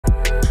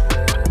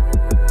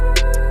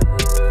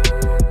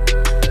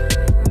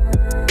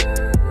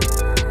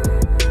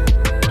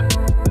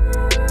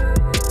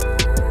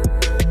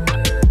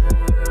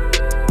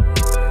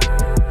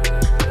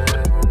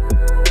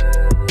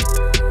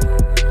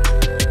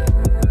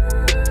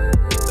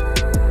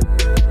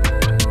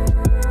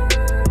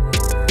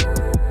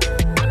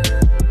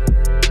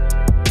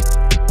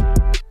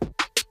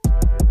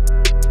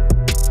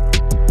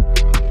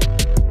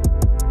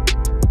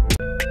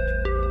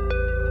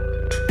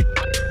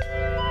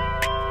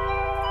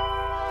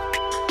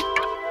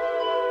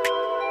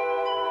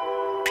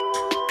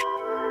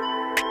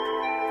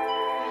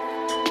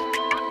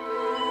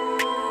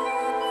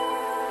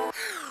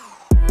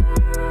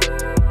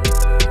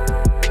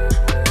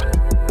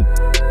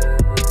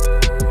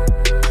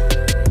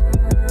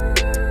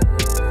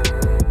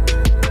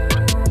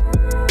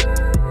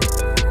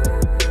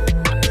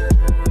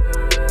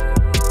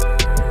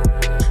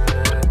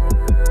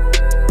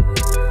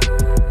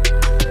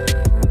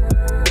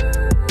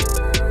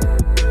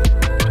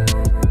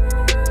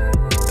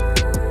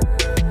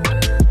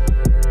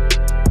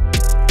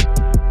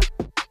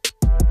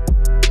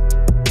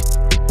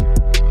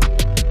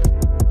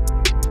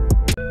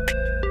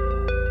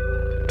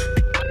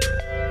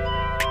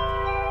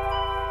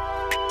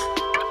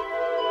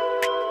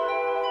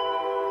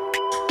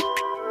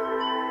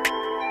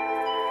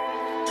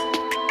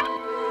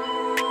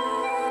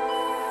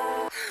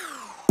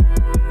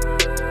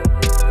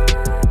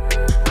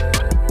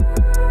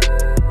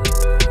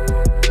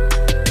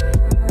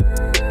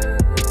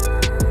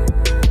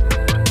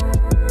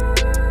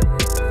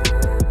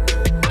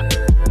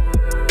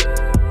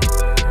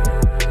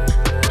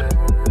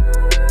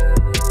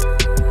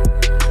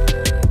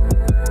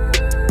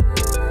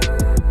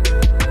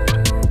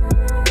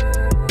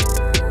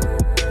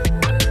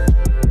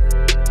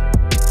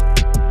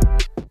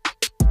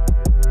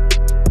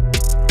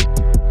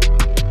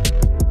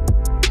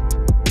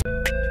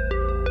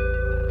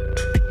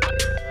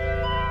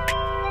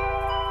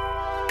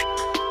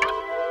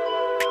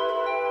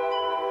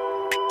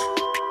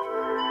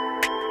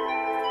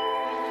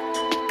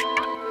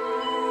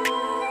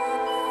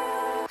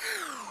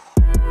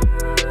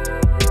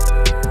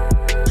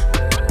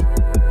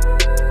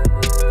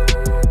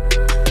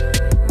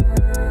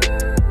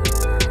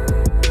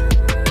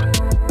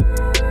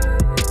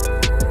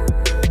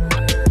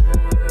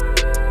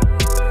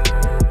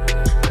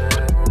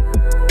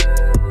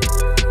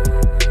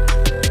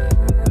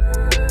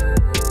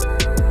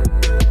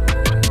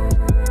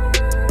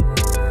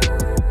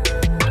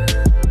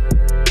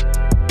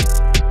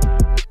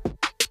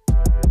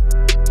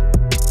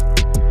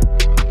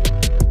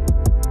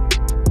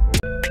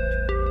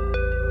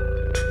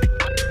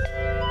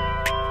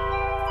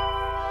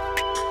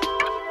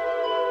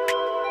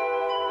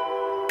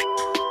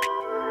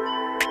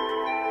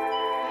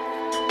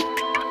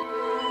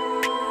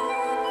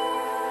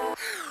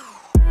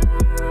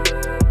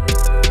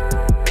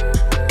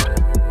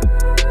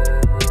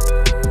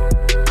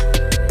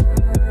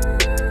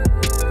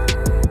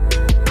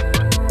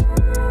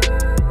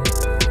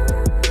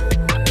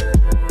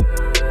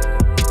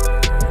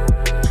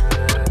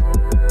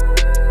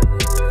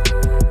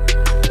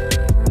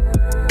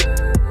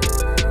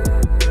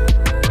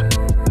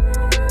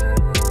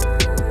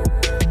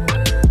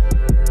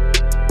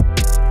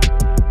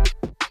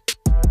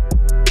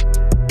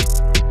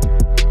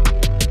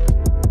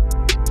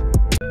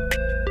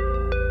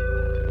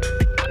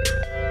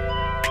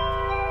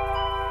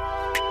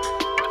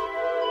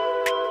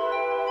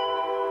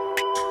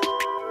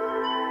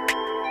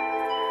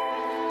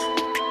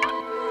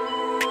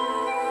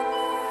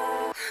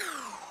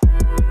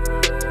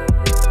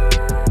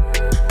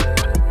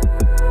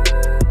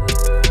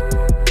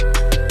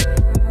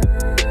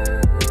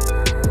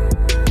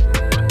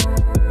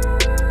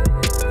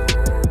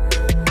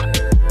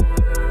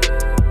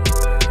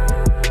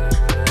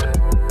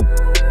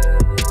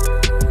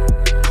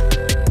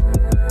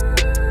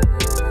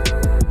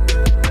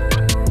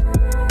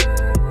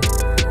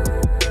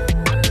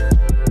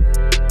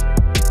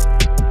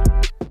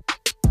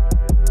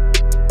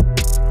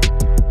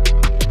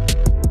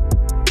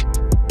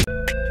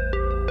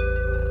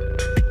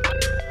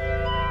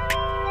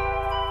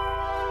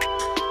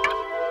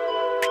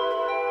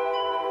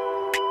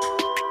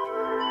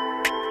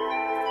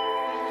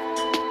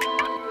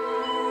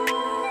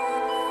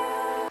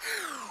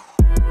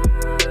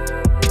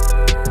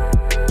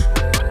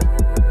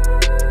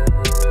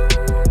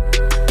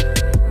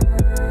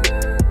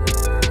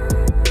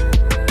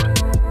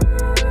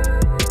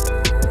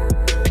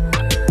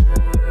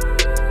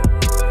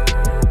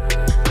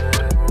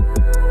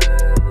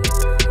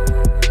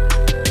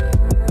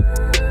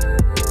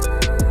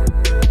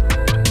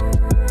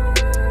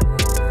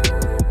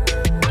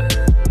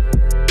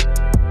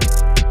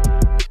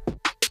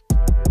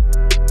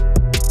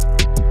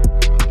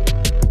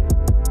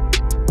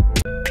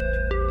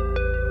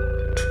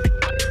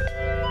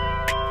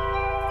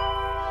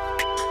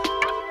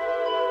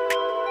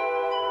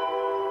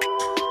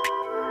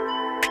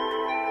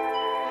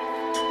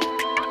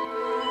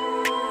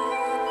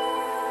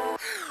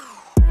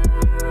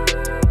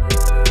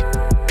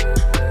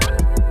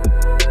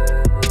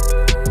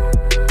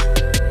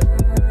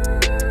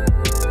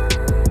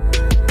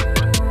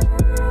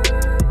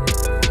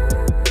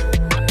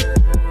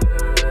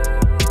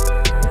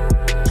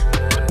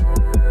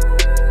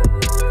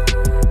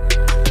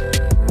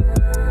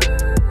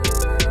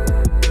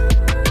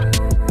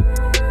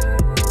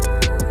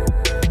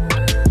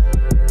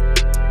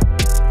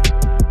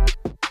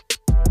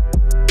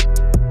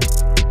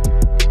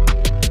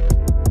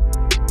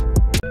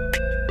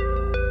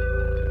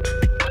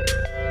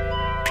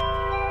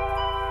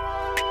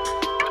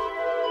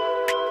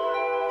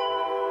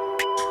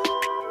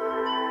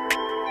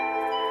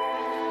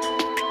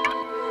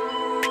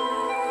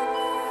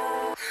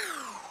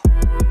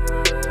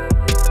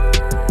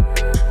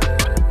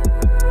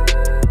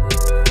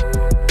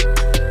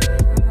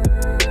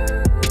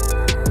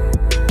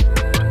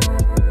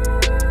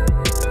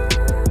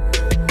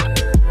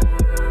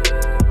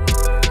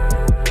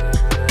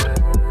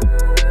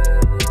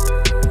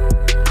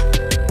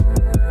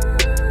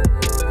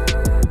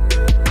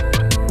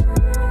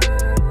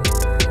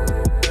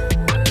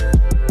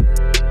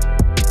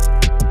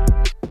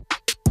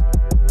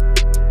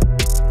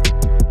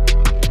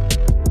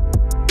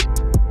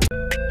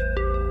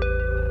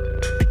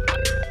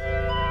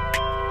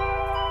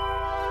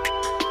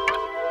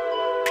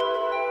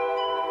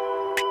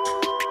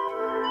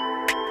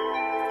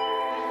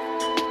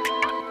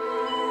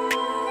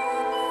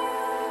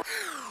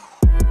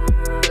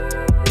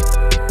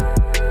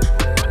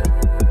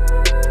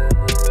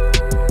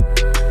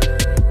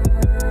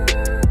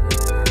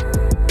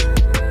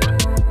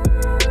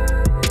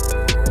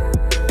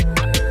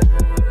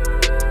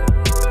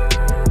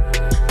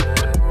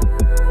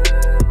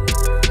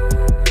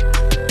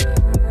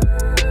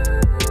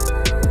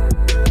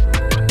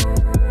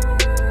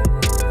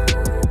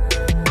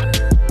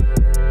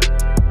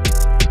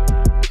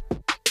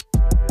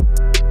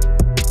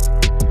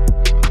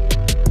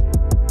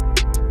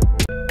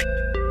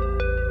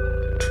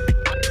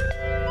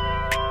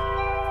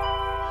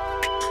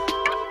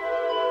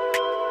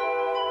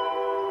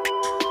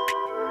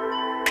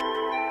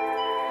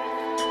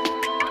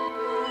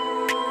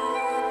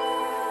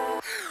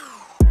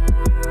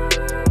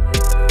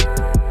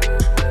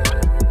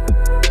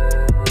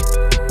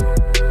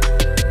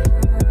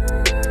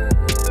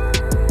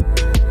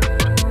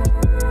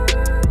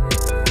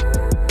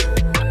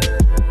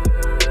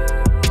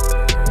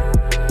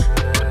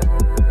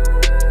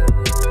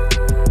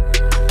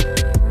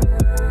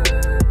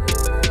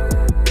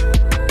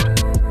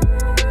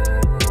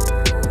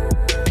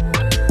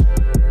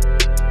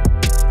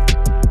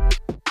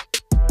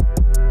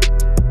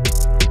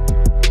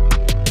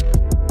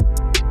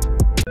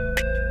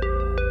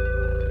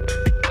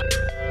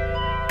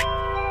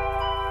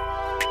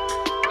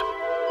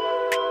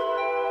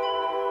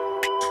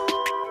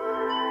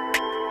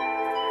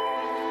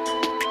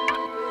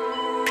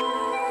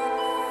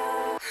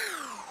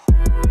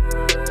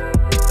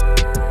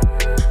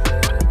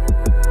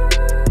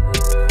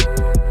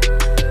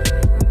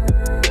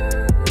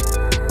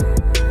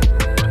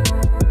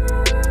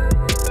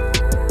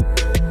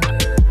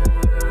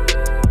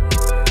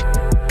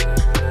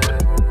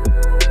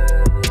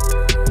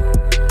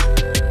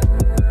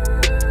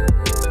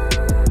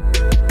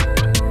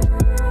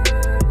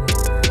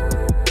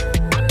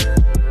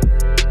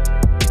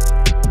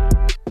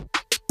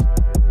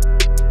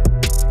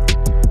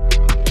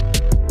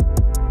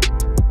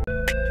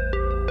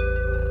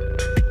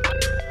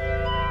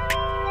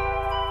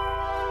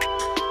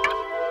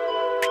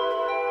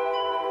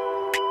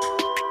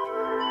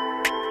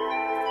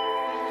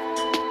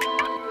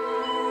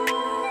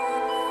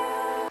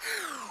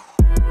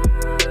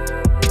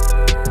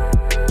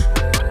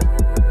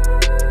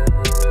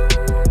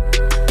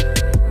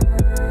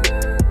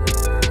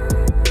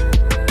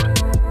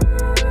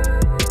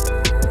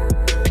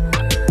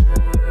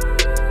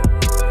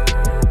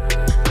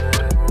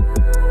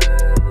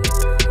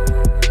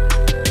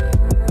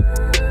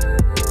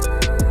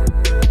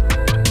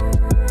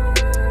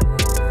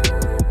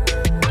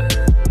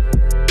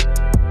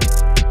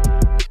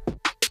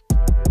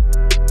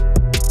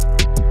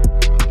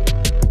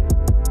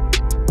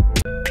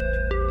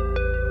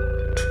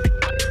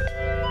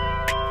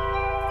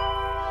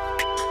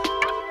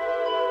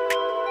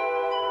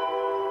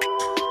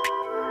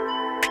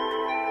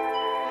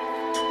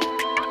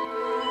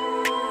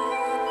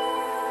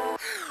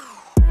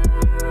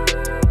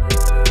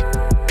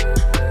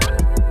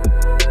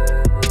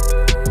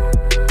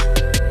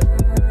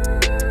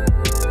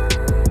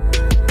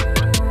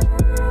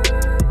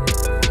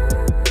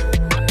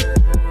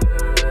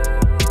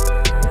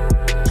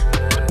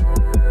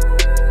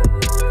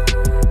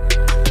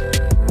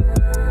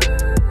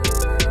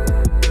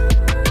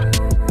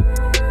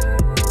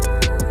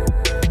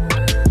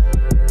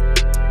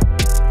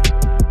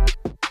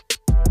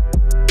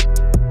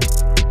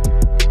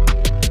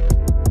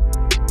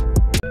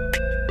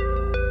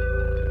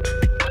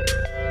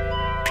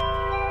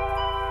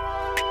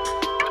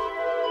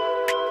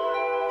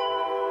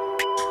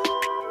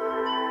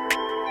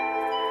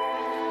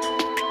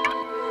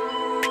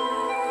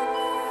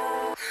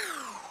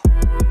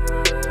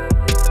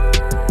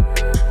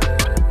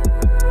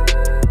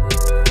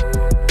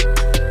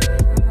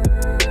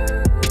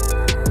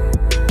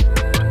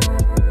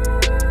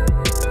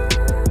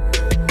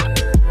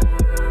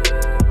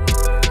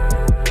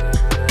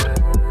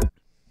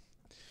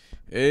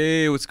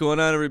what's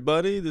going on,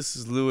 everybody? This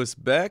is Lewis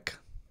Beck.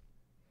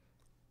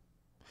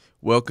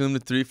 Welcome to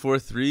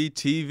 343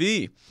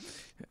 TV,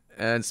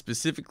 and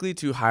specifically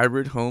to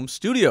Hybrid Home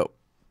Studio.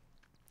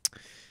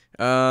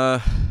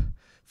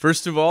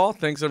 First of all,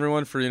 thanks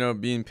everyone for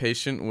being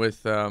patient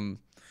with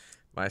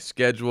my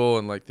schedule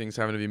and things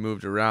having to be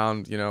moved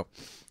around,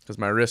 because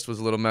my wrist was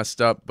a little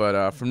messed up.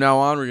 But from now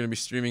on, we're going to be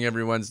streaming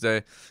every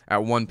Wednesday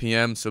at 1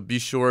 p.m. So be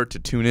sure to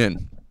tune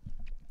in.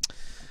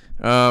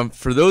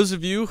 For those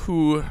of you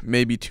who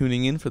may be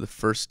tuning in for the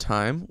first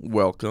time,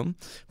 welcome.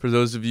 For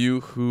those of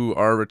you who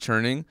are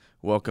returning,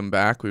 welcome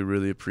back. We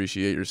really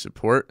appreciate your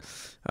support.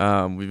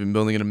 We've been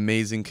building an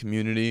amazing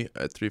community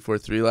at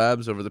 343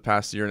 Labs over the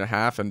past year and a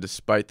half, and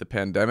despite the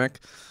pandemic,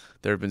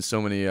 there have been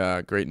so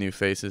many great new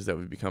faces that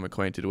we've become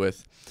acquainted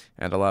with,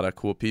 and a lot of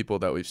cool people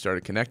that we've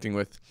started connecting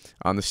with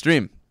on the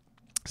stream.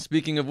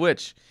 Speaking of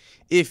which,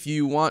 if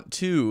you want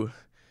to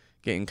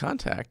get in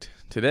contact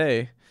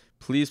today,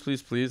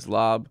 please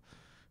lob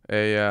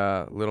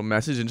a little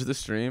message into the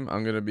stream.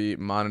 I'm going to be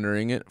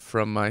monitoring it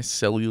from my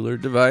cellular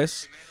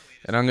device,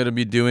 and I'm going to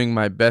be doing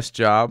my best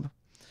job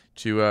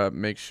to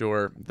make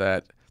sure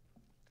that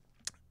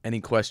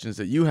any questions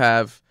that you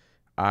have,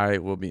 I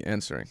will be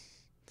answering.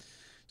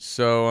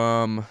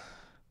 So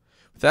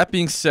with that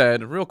being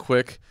said, real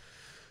quick,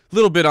 a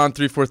little bit on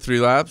 343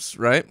 Labs,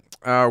 right?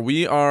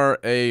 We are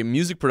a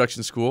music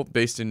production school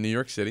based in New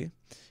York City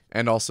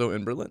and also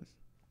in Berlin.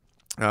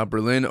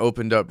 Berlin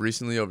opened up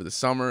recently over the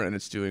summer, and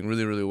it's doing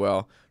really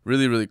well.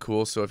 Really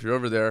cool. So if you're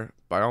over there,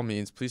 by all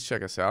means, please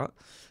check us out.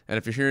 And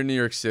if you're here in New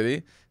York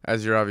City,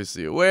 as you're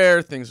obviously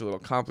aware, things are a little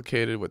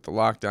complicated with the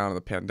lockdown and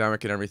the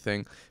pandemic and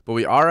everything. But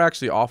we are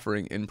actually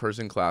offering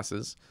in-person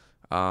classes,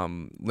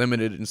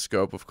 limited in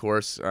scope, of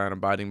course, and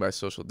abiding by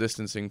social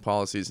distancing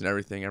policies and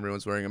everything.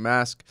 Everyone's wearing a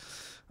mask.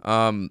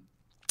 So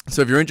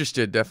if you're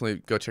interested,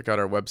 definitely go check out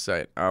our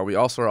website. We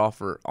also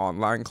offer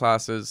online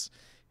classes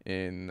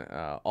in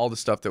all the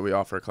stuff that we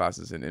offer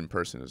classes in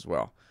person as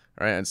well.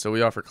 All right, and so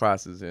we offer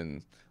classes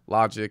in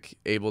Logic,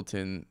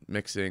 Ableton,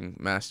 mixing,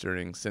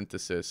 mastering,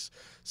 synthesis,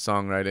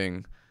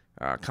 songwriting,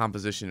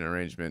 composition and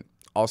arrangement,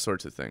 all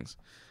sorts of things.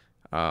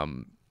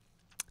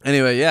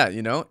 Anyway, yeah,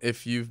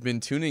 if you've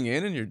been tuning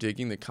in and you're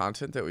digging the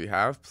content that we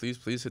have,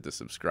 please hit the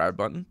subscribe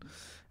button.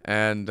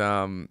 And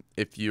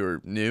if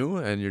you're new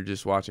and you're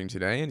just watching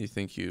today and you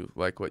think you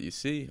like what you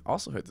see,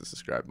 also hit the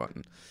subscribe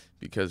button,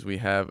 because we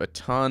have a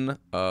ton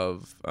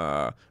of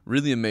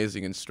really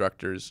amazing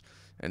instructors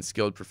and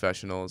skilled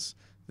professionals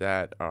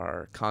that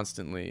are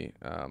constantly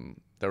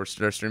they're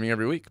streaming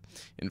every week.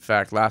 In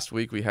fact, last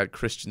week we had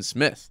Christian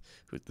Smith,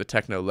 who's the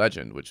techno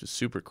legend, which is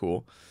super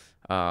cool.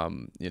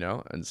 And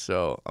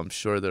so I'm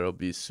sure there'll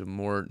be some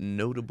more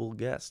notable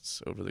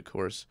guests over the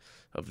course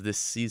of this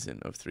season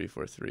of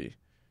 343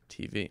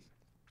 TV.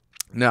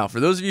 Now, for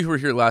those of you who were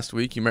here last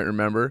week, you might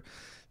remember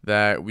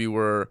that we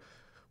were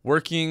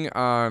working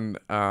on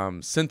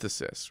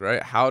synthesis,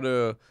 right? How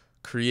to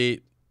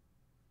create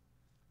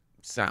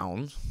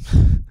sound,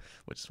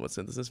 which is what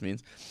synthesis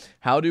means.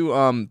 How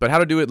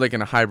to do it like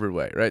in a hybrid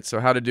way, right? So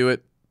how to do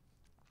it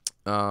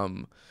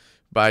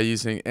by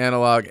using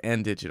analog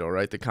and digital,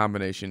 right? The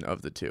combination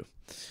of the two.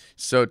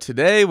 So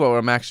today, what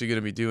I'm actually going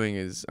to be doing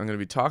is I'm going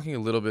to be talking a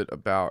little bit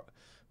about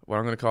what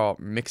I'm going to call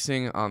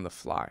mixing on the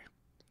fly.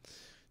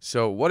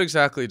 So what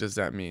exactly does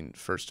that mean,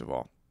 first of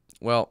all?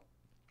 Well,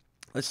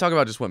 let's talk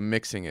about just what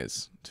mixing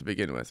is to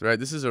begin with, right?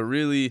 This is a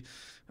really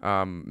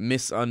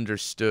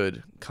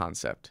misunderstood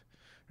concept,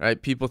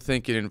 right? People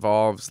think it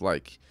involves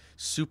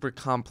super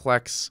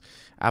complex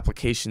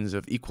applications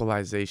of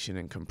equalization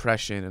and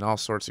compression and all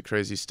sorts of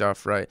crazy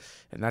stuff, right?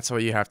 And that's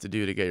what you have to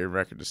do to get your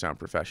record to sound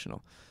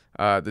professional.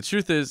 The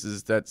truth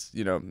is that's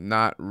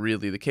not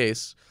really the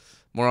case.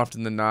 More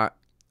often than not,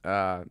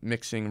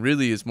 mixing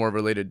really is more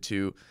related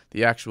to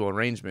the actual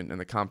arrangement and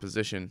the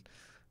composition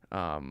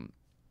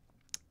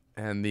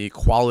and the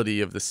quality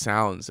of the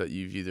sounds that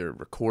you've either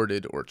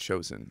recorded or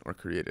chosen or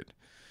created,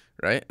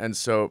 right? And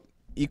so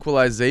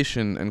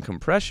equalization and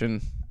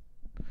compression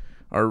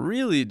are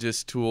really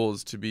just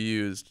tools to be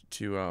used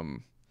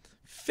to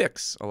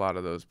fix a lot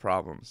of those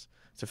problems,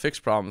 to fix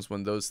problems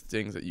when those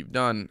things that you've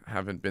done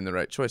haven't been the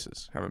right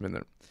choices,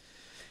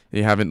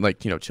 you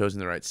haven't chosen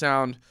the right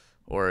sound,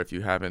 or if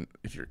your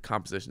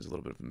composition's a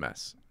little bit of a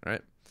mess,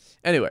 right?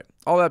 Anyway,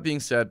 all that being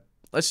said,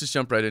 let's just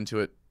jump right into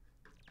it.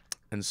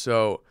 And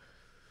so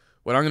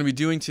what I'm going to be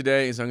doing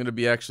today is I'm going to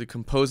be actually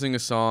composing a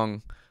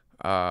song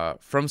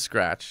from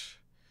scratch.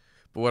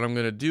 But what I'm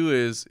going to do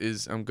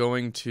is I'm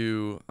going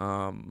to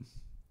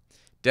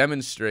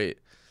demonstrate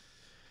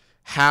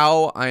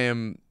how I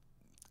am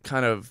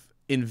kind of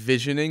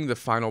envisioning the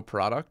final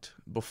product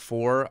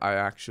before I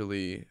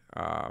actually,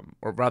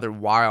 or rather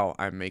while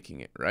I'm making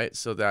it, right?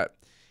 So that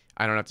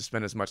I don't have to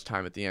spend as much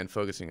time at the end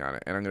focusing on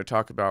it. And I'm going to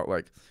talk about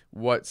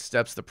what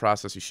steps the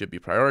process you should be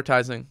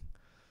prioritizing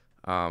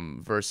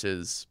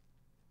versus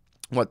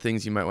what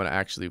things you might want to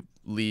actually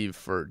leave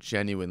for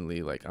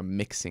genuinely a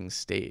mixing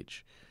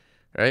stage,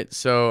 right?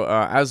 So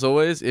as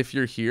always, if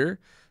you're here,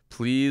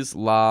 please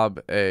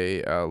lob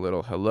a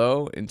little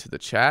hello into the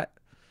chat.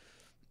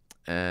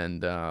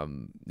 And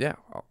yeah,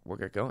 we'll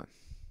get going.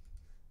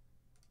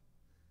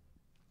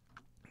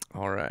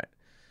 All right.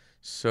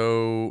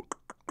 So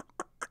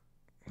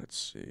let's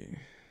see.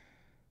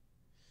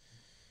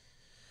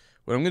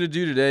 What I'm going to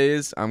do today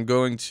is I'm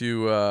going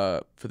to,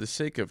 for the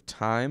sake of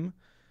time,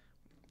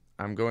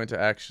 I'm going to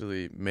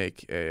actually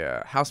make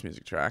a house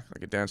music track,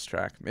 like a dance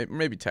track,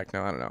 maybe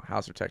techno, I don't know,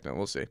 house or techno,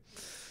 we'll see.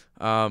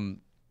 And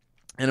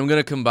I'm going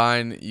to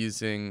combine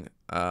using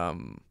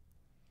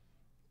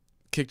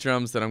kick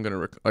drums that I'm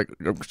going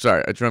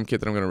to, a drum kit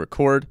that I'm going to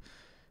record,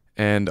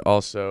 and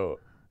also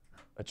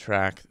a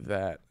track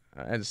that,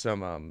 and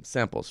some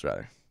samples,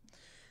 rather.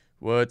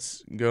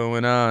 What's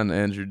going on,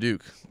 Andrew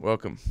Duke?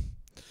 Welcome.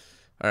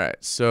 All right,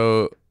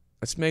 so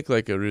let's make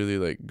like a really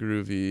like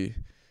groovy,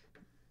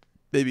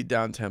 maybe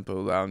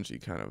down-tempo, loungy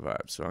kind of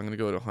vibe. So I'm going to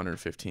go to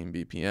 115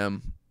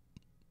 BPM,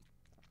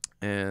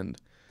 and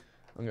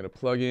I'm going to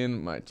plug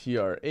in my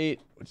TR8,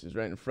 which is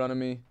right in front of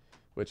me,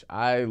 which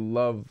I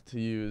love to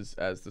use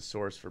as the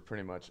source for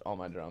pretty much all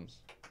my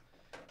drums.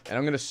 And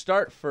I'm going to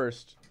start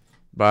first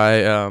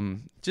by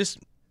just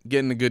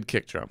getting a good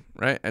kick drum,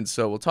 right? And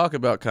so we'll talk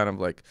about kind of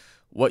like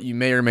what you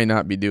may or may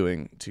not be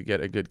doing to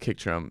get a good kick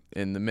drum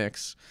in the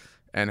mix,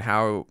 and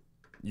how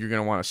you're going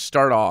to want to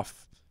start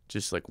off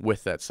just like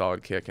with that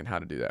solid kick and how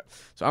to do that.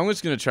 So I'm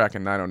just going to track a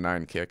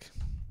 909 kick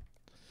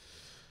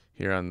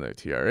here on the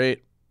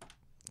TR8,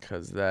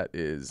 because that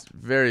is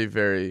very,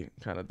 very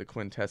kind of the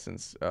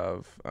quintessence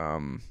of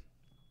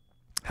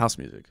house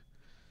music.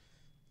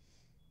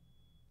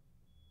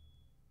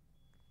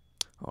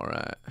 All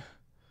right.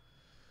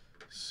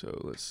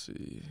 So let's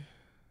see.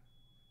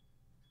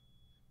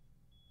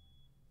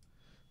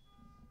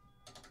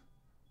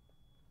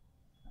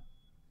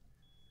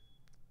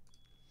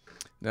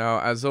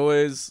 Now, as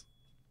always,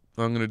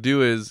 what I'm going to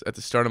do is at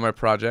the start of my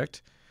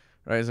project,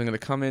 right, is I'm going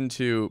to come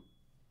into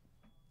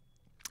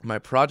my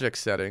project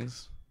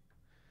settings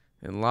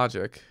in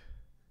Logic,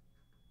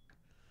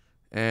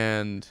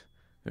 and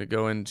I'm going to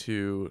go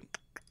into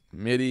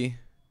MIDI,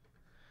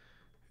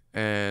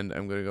 and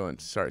I'm going to go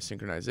into,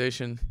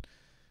 synchronization,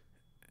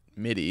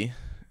 MIDI,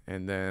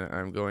 and then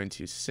I'm going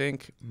to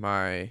sync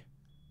my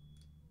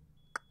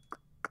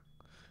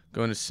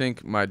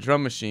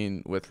drum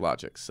machine with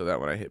Logic, so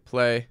that when I hit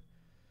play,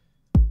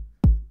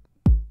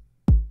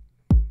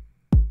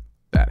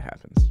 that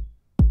happens.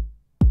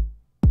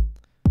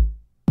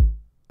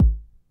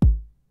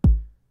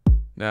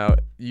 Now,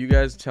 you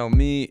guys tell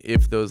me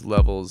if those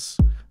levels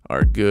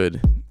are good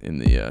in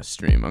the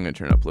stream. I'm going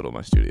to turn up a little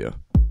my studio.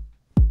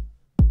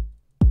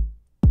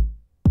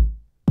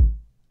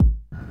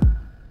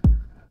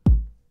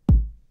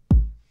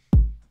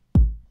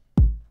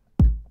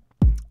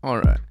 All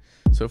right.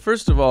 So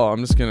first of all, I'm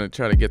just going to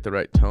try to get the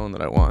right tone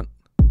that I want.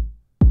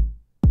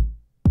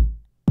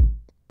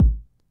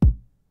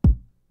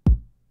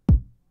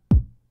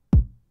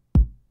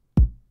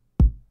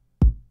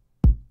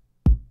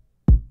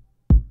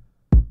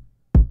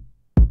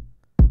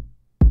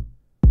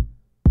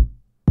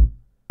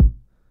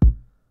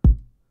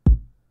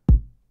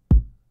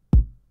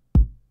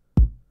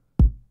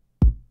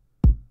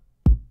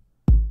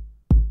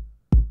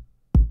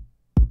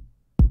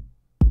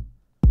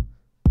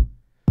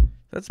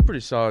 That's a pretty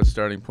solid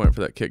starting point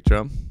for that kick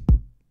drum.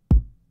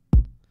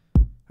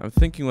 I'm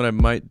thinking what I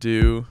might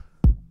do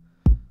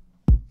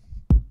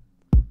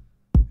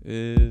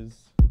is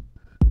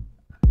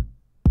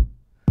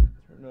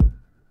turn up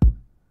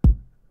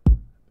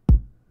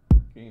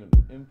gain of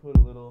the input a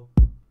little.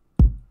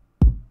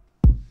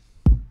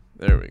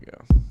 There we go.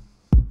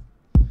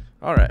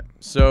 All right,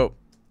 so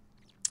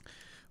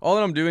all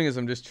that I'm doing is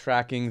I'm just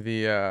tracking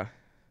the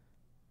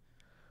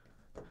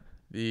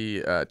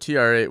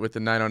TR8 with the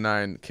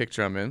 909 kick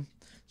drum in.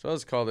 So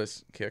let's call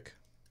this kick.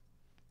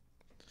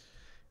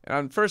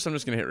 And first I'm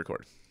just going to hit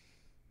record.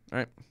 All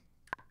right.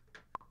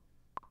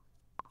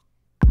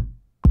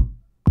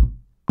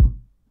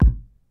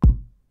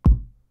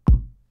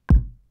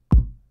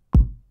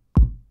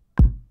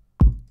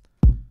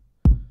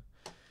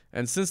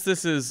 And since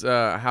this is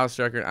a house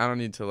record, I don't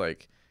need to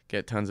like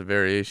get tons of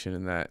variation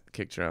in that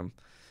kick drum.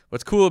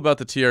 What's cool about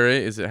the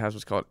TR8 is it has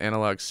what's called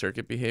analog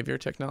circuit behavior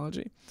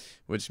technology,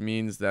 which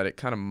means that it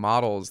kind of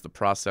models the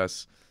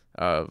process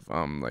of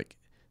like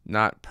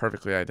not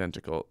perfectly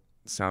identical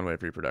sound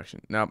wave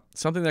reproduction. Now,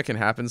 something that can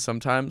happen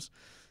sometimes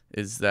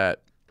is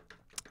that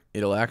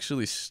it'll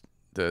actually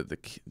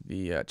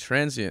the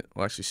transient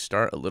will actually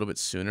start a little bit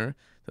sooner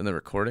than the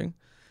recording,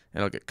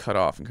 and it'll get cut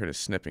off and create a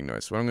snipping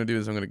noise. So what I'm going to do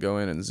is I'm going to go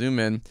in and zoom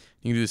in.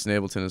 You can do this in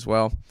Ableton as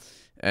well,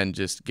 and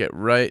just get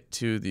right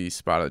to the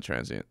spot of the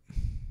transient,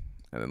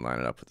 and then line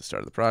it up with the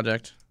start of the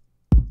project.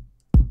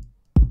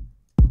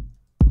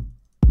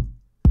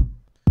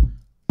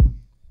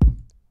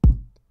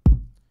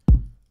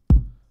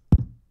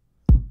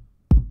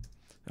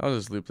 I'll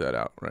just loop that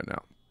out right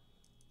now.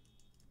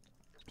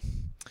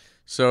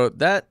 So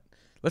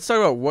let's talk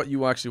about what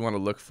you actually want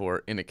to look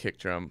for in a kick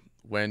drum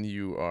when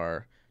you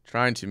are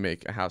trying to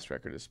make a house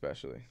record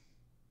especially.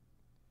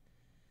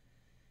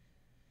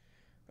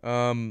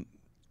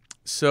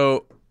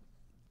 So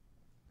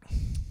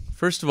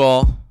First of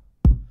all,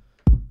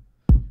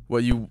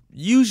 what you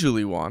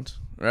usually want,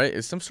 right,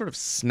 is some sort of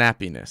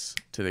snappiness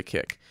to the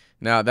kick.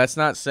 Now, that's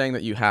not saying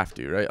that you have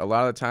to, right? A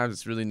lot of the times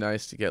it's really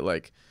nice to get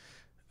like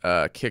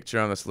a kick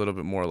drum that's a little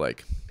bit more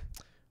like,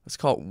 let's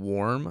call it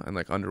warm and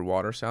like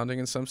underwater sounding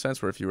in some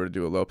sense, where if you were to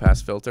do a low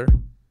pass filter.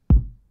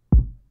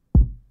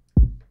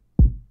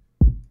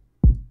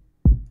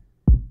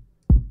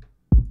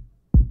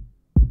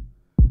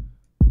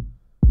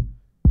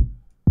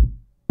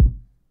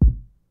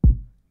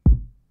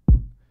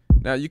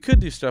 Now, you could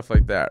do stuff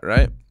like that,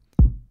 right?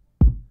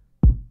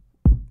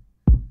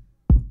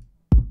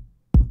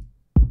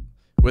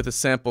 With a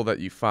sample that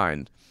you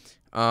find.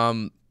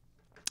 Or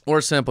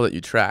a sample that you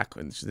track,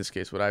 in this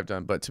case what I've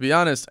done. But to be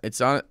honest,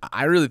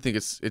 I really think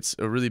it's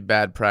a really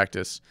bad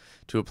practice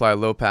to apply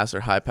low pass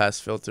or high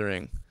pass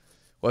filtering,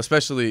 well,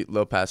 especially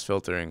low pass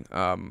filtering,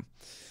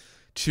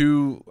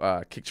 to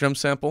a kick drum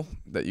sample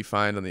that you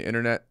find on the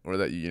internet or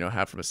that you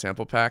have from a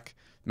sample pack.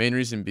 Main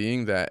reason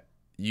being that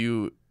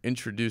you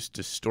introduce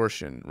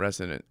distortion,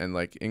 resonant, and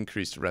like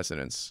increased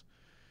resonance,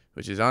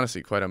 which is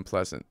honestly quite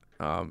unpleasant.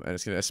 And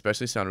it's going to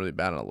especially sound really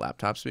bad on a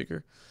laptop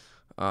speaker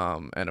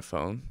and a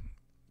phone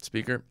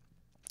speaker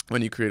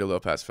when you create a low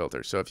pass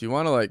filter. So if you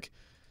want to like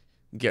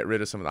get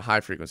rid of some of the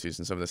high frequencies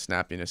and some of the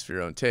snappiness for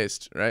your own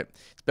taste, right,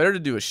 it's better to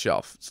do a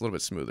shelf. It's a little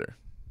bit smoother.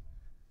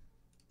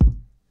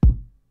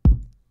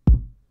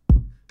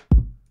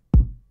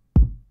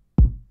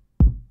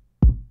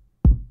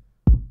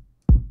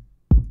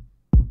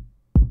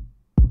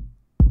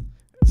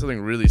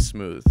 Something really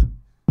smooth.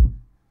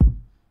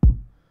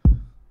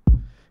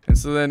 And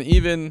so then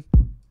even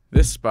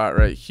this spot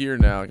right here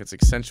now gets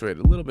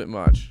accentuated a little bit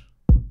much.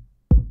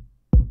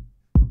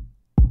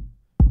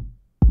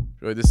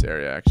 Really this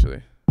area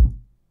actually.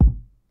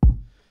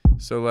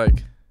 So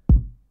like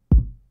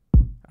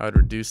I would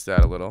reduce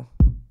that a little.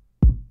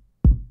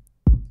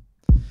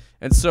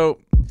 And so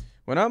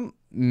when I'm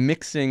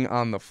mixing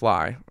on the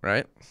fly,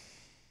 right?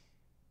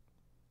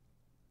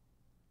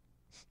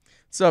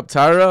 What's up,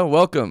 Tyra?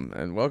 Welcome,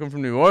 and welcome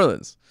from New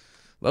Orleans.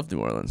 Love New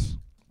Orleans.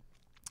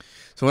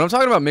 So when I'm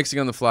talking about mixing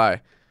on the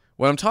fly,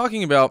 what I'm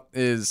talking about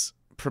is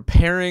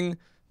preparing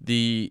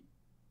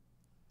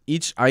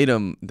each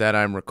item that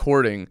I'm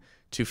recording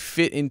to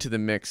fit into the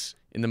mix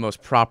in the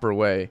most proper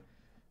way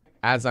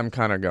as I'm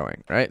kind of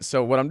going, right?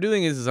 So what I'm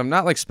doing is I'm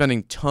not like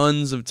spending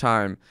tons of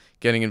time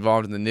getting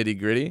involved in the nitty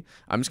gritty.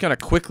 I'm just kind of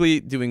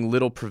quickly doing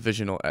little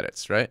provisional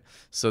edits, right?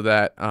 So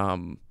that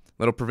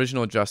little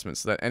provisional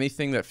adjustments, so that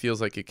anything that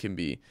feels like it can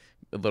be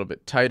a little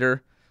bit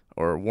tighter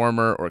or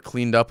warmer or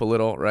cleaned up a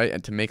little, right?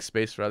 And to make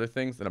space for other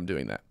things, then I'm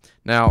doing that.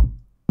 Now,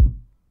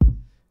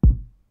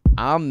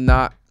 I'm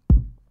not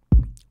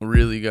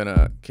really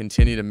gonna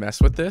continue to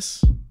mess with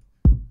this.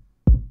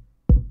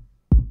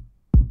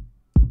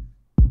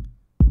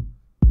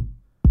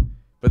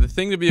 But the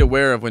thing to be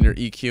aware of when you're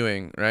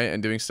EQing, right,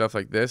 and doing stuff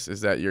like this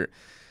is that you're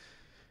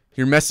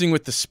messing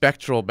with the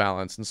spectral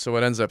balance. And so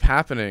what ends up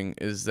happening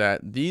is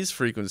that these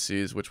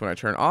frequencies, which when I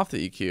turn off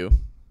the EQ,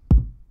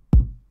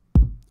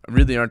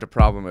 really aren't a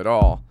problem at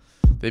all.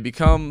 They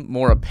become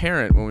more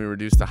apparent when we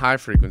reduce the high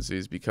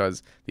frequencies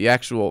because the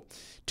actual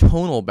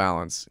tonal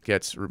balance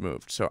gets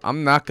removed. So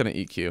I'm not going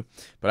to EQ,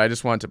 but I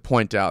just wanted to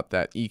point out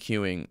that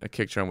EQing a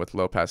kick drum with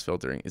low pass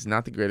filtering is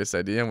not the greatest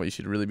idea, and what you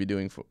should really be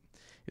doing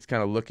is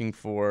kind of looking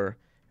for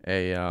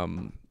a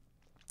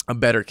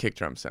better kick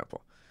drum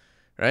sample,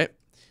 right?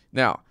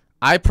 Now,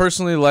 I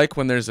personally like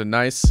when there's a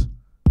nice,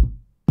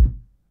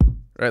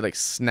 right, like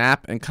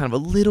snap and kind of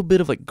a little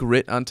bit of like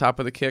grit on top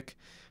of the kick.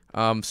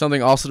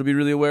 Something also to be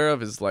really aware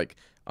of is like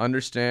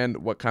understand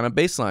what kind of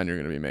bass line you're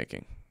going to be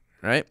making,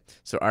 right?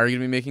 So are you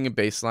going to be making a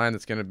bass line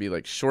that's going to be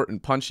like short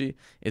and punchy?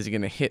 Is it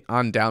going to hit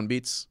on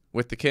downbeats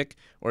with the kick,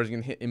 or is it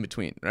going to hit in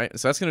between, right?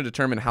 So that's going to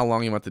determine how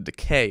long you want the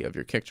decay of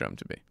your kick drum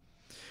to be.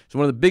 So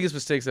one of the biggest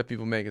mistakes that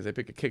people make is they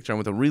pick a kick drum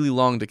with a really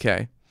long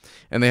decay,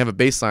 and they have a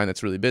bass line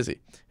that's really busy,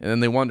 and then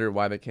they wonder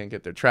why they can't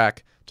get their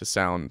track to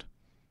sound,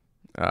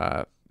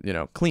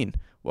 clean.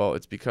 Well,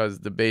 it's because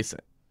the bass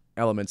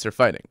elements are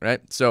fighting,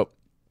 right? So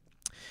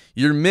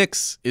your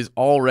mix is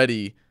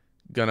already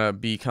gonna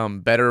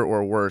become better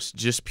or worse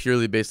just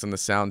purely based on the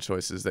sound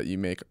choices that you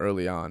make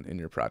early on in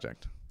your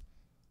project.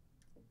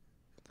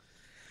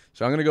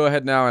 So I'm gonna go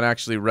ahead now and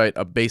actually write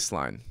a bass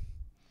line.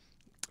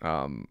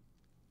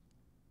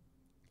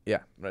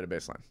 Write a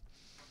bass line.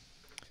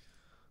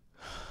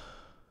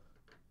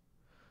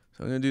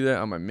 So I'm going to do that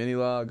on my mini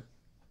log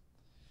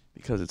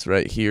because it's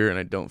right here and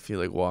I don't feel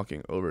like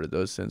walking over to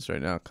those synths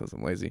right now because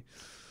I'm lazy.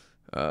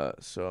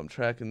 So I'm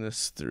tracking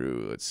this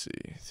through, let's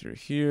see, through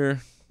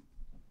here.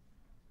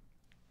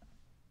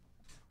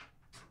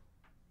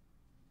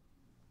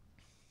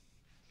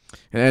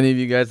 And any of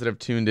you guys that have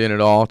tuned in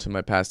at all to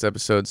my past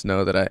episodes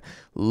know that I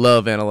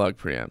love analog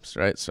preamps,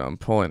 right? So I'm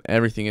pulling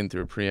everything in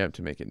through a preamp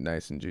to make it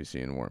nice and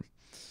juicy and warm.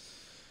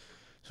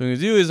 So what I'm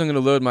going to do is I'm going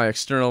to load my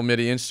external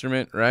MIDI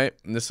instrument, right?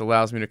 And this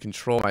allows me to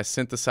control my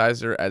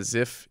synthesizer as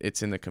if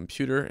it's in the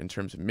computer in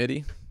terms of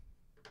MIDI.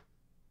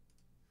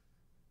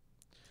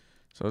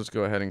 So I'll just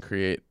go ahead and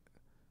create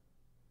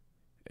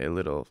a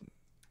little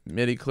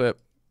MIDI clip.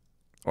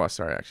 Oh,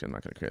 sorry, actually, I'm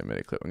not going to create a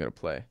MIDI clip. I'm going to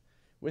play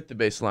with the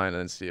bass line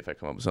and then see if I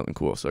come up with something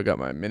cool. So I got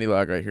my mini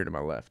log right here to my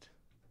left.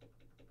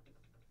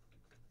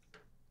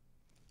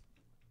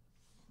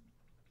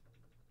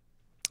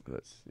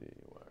 Let's see,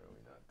 why are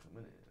we not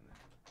coming in?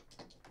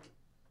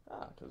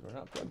 Ah, because we're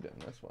not plugged in,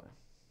 that's why.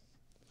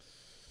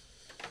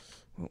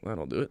 Well,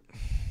 that'll do it.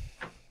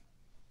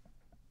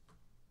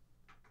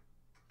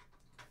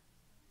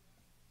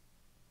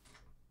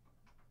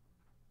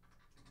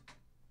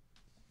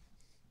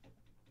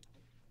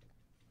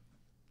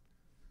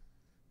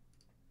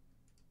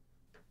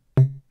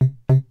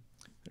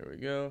 There we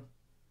go.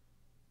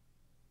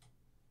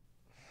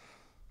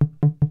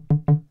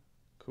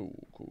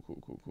 Cool.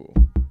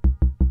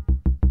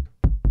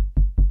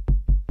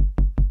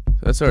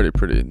 So that's already a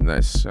pretty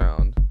nice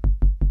sound.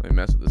 Let me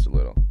mess with this a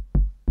little.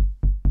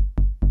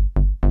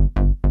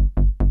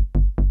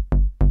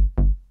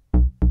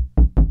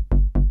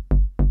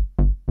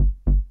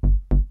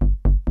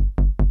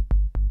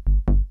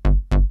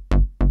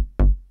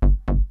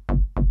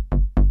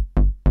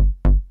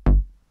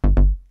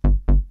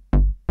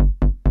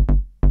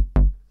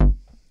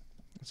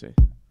 Let's see.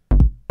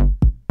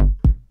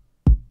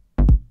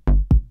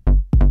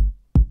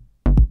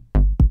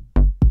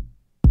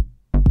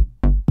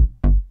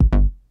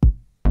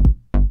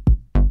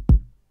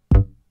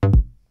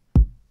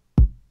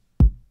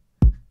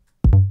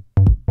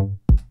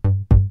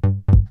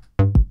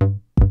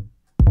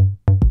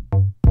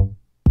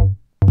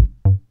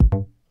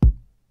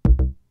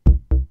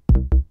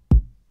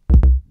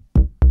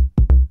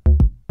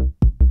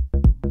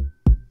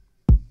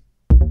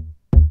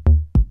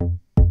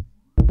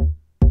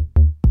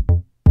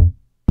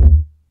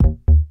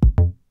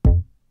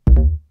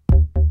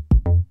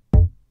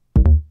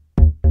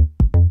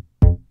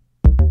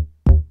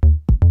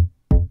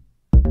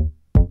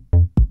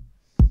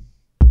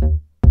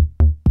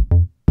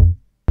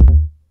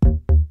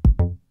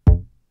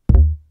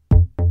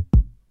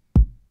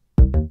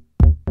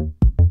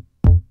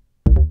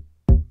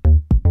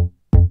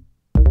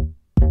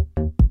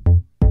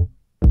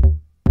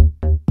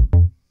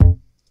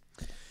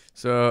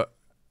 So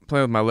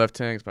playing with my left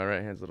hand because my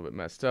right hand's a little bit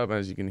messed up.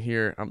 As you can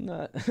hear, I'm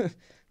not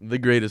the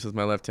greatest with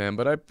my left hand,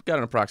 but I got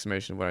an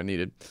approximation of what I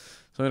needed. So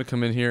I'm going to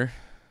come in here.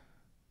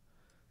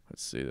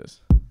 Let's see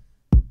this.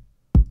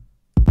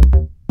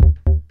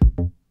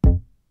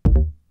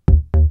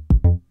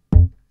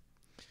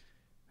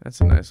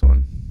 That's a nice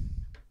one.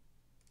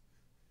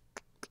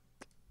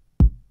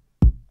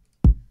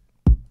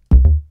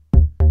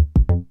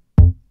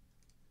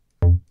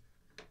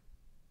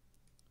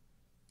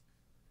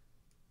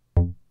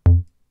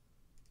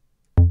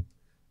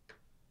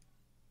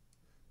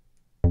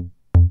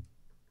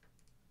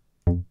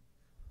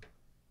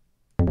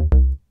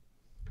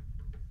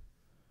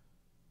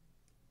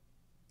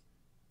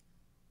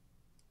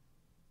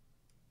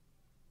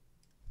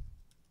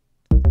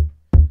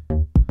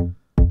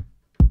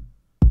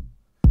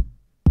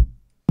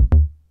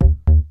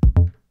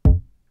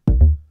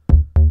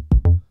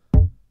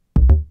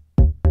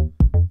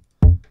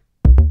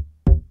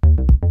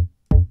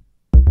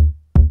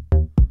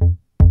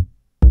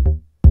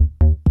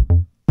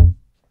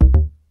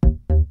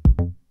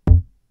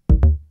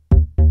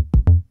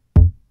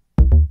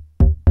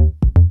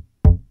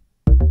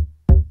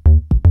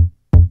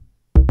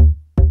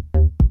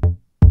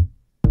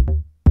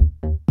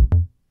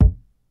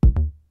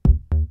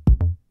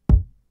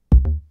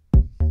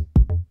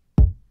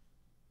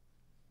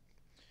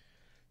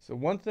 So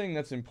one thing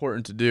that's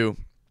important to do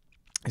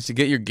is to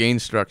get your gain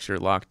structure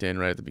locked in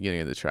right at the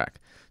beginning of the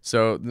track.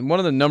 So one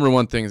of the number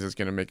one things that's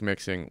going to make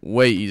mixing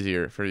way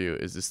easier for you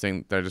is this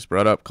thing that I just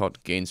brought up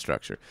called gain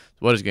structure.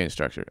 What is gain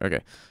structure?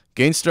 Okay,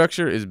 gain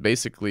structure is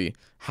basically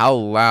how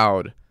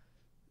loud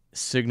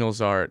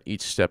signals are at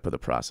each step of the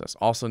process,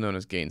 also known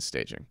as gain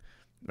staging,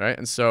 right?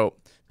 And so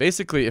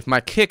basically, if my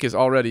kick is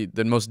already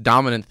the most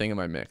dominant thing in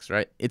my mix,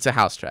 right? It's a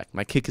house track.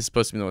 My kick is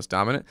supposed to be the most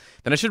dominant.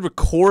 Then I should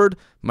record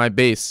my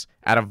bass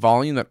at a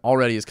volume that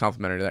already is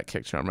complementary to that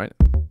kick drum, right?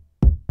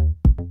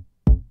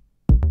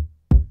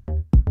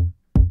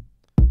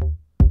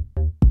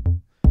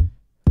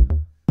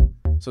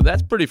 So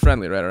that's pretty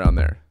friendly right around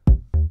there.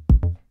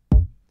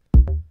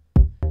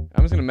 I'm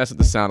just going to mess with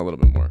the sound a little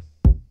bit more.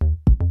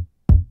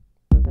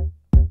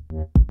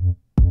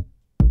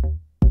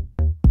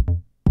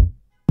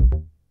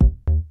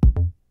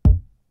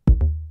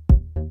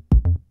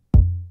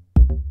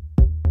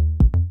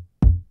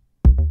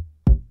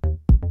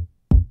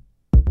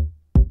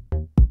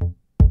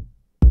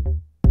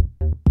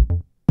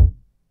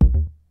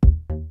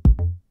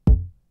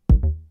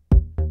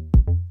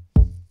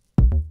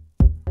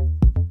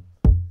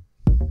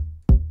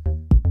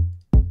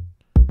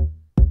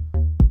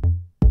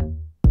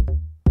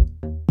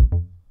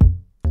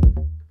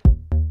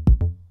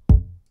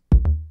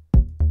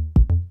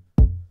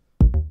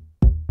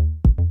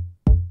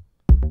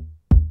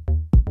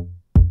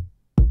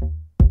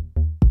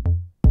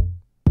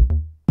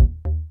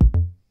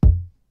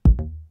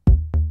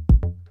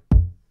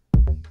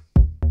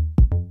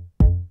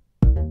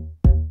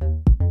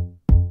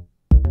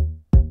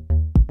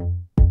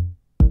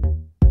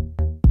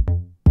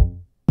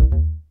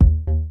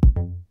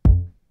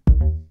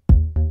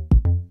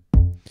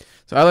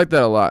 So I like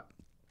that a lot.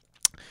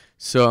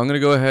 So I'm going to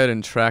go ahead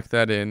and track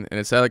that in, and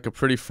it's at like a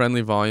pretty friendly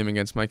volume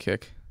against my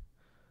kick.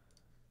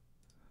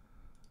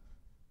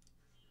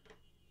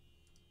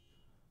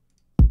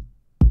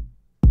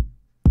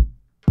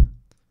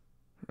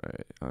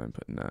 Right, I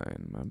put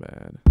 9, my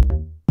bad.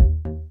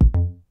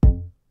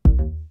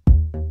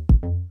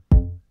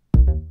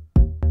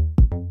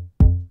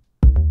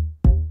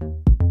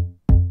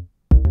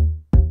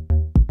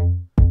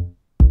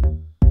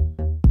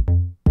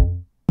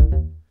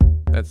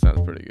 That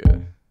sounds pretty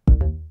good.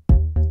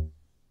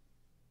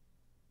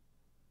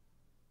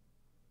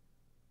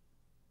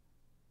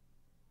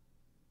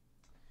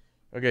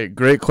 Okay,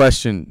 great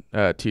question,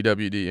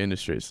 TWD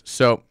Industries.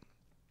 So,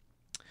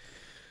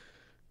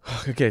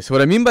 okay, so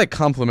what I mean by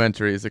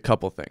complementary is a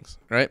couple things,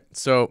 right?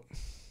 So,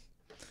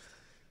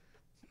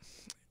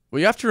 what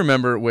you have to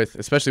remember with,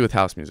 especially with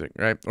house music,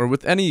 right, or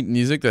with any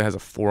music that has a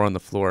 4 on the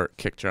floor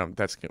kick drum,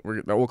 that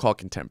we'll call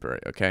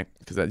contemporary, okay?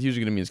 Because that's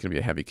usually going to mean it's going to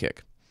be a heavy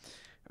kick.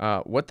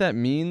 What that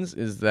means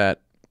is that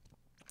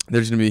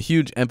there's going to be a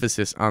huge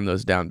emphasis on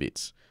those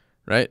downbeats,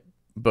 right?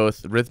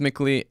 Both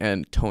rhythmically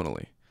and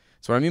tonally.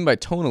 So what I mean by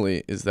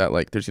tonally is that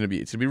like it's going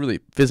to be really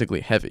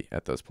physically heavy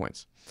at those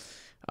points.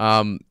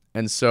 And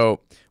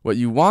so what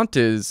you want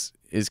is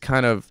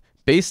kind of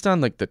based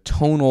on like the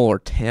tonal or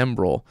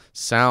timbral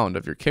sound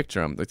of your kick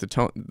drum, like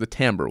the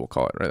timbre we'll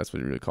call it, right? That's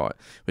what you really call it,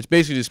 which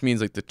basically just means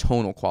like the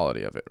tonal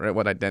quality of it, right?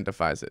 What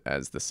identifies it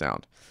as the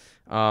sound.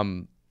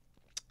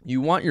 You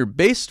want your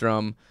bass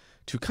drum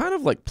to kind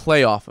of like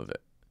play off of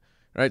it,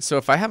 right? So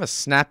if I have a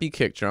snappy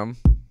kick drum,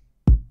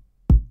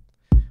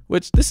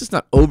 which this is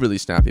not overly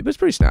snappy, but it's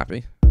pretty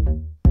snappy.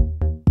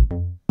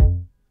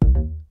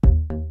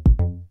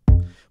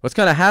 What's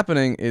kind of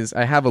happening is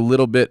I have a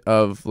little bit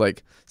of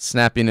like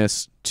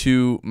snappiness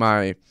to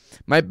my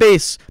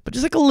bass, but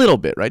just like a little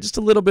bit, right? Just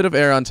a little bit of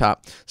air on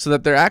top so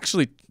that they're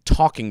actually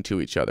talking to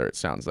each other, it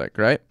sounds like,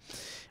 right?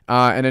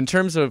 And in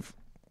terms of,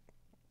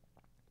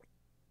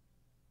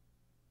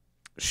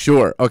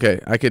 sure, okay,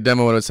 I could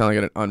demo what it would sound like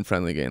at an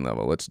unfriendly gain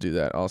level. Let's do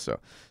that also.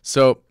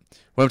 So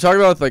when I'm talking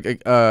about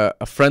like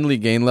a friendly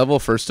gain level,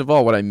 first of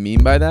all, what I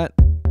mean by that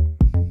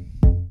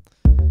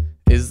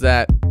is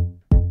that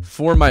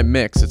for my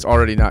mix, it's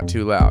already not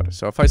too loud.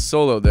 So if I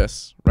solo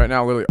this, right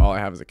now literally all I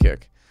have is a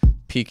kick,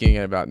 peaking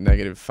at about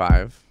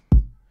 -5,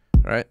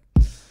 right?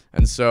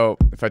 And so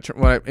if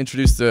when I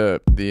introduce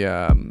the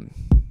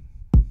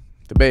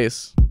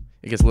bass,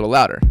 it gets a little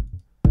louder.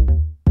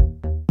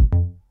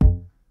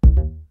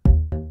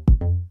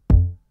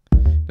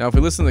 Now if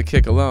we listen to the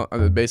kick alone, or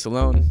the bass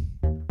alone,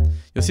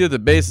 you'll see that the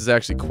bass is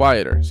actually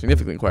quieter,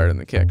 significantly quieter than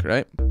the kick,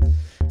 right?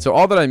 So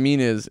all that I mean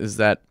is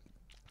that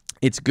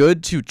it's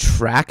good to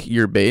track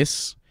your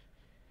bass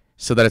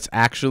so that it's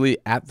actually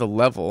at the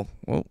level.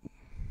 Whoa,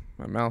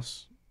 my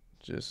mouse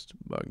just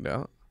bugged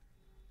out.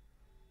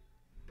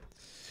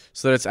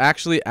 So that it's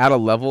actually at a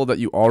level that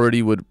you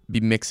already would be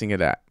mixing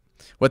it at.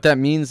 What that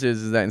means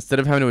is that instead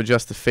of having to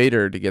adjust the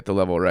fader to get the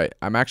level right,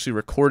 I'm actually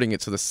recording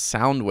it so the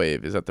sound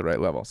wave is at the right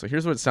level. So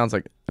here's what it sounds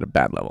like at a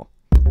bad level.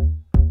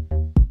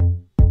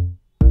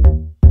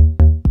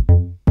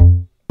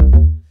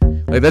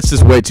 Like that's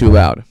just way too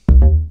loud.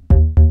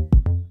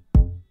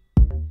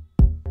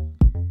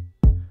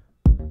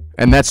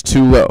 And that's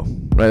too low,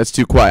 right? That's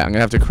too quiet. I'm going to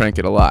have to crank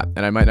it a lot,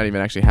 and I might not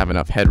even actually have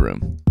enough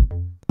headroom.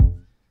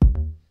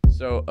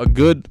 So a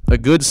good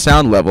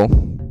sound level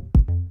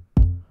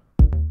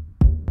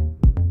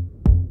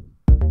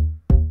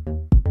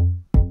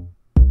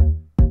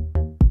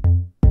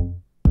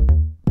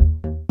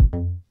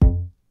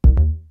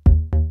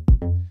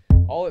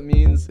all it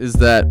means is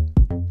that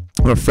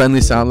a friendly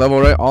sound level,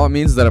 right? All it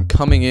means is that I'm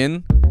coming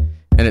in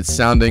and it's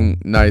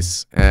sounding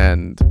nice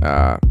and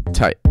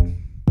tight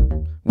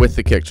with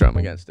the kick drum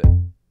against it.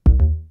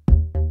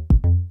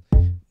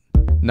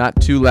 Not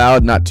too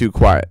loud, not too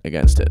quiet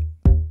against it.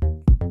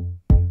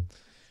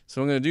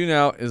 So what I'm going to do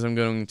now is I'm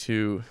going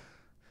to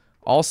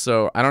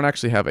also, I don't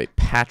actually have a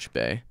patch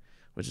bay,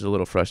 which is a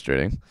little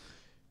frustrating.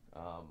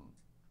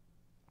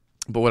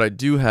 But what I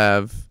do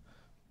have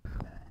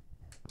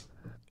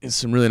is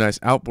some really nice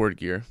outboard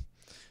gear.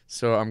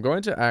 So I'm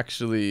going to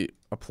actually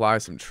apply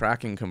some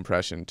tracking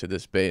compression to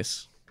this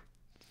bass.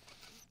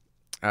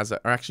 Or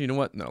actually, you know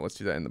what? No, let's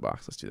do that in the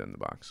box. Let's do that in the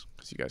box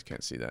because you guys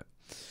can't see that.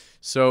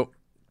 So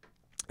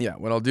yeah,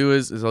 what I'll do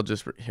is I'll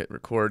just hit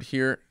record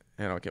here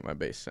and I'll get my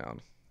bass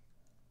sound.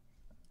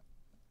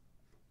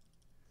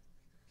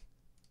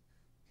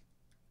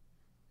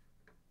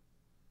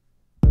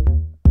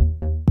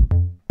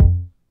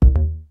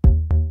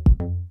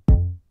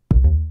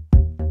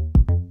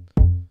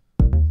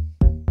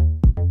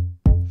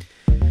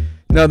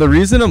 Now, the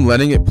reason I'm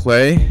letting it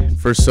play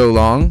for so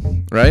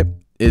long, right,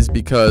 is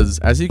because,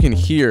 as you can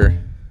hear,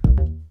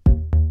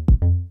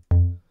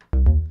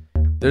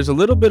 there's a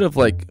little bit of,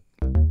 like,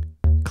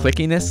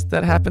 clickiness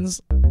that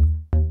happens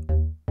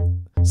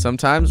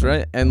sometimes,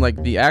 right? And,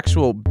 like, the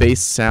actual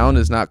bass sound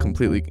is not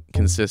completely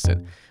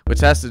consistent, which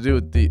has to do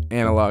with the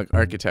analog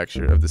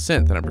architecture of the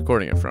synth that I'm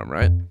recording it from,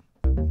 right?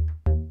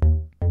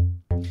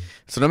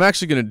 So what I'm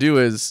actually going to do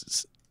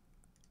is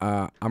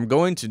I'm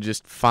going to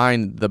just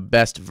find the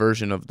best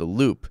version of the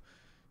loop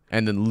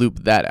and then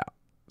loop that out.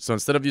 So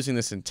instead of using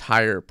this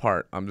entire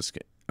part, I'm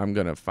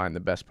going to find the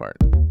best part.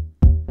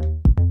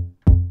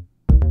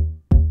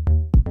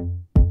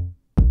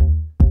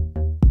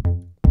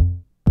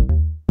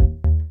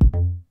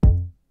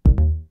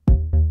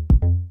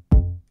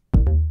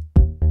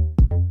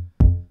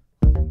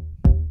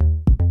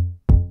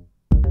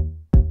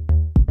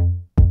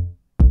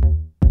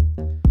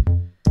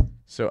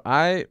 So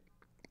I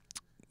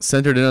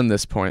centered in on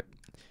this point.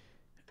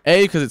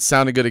 A, because it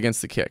sounded good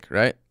against the kick,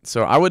 right?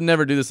 So I would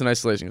never do this in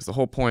isolation because the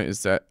whole point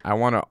is that I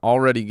want to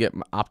already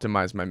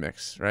optimize my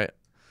mix, right?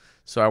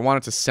 So I want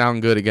it to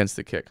sound good against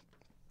the kick.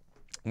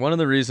 One of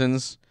the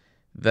reasons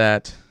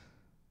that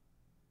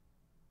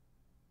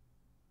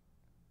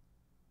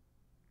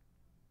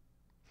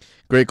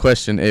great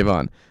question,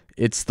 Avon.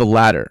 It's the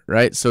latter,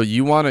 right? So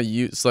you want to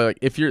use, so like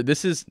if you're,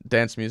 this is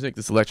dance music,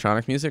 this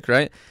electronic music,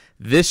 right?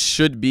 This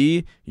should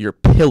be your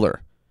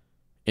pillar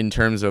in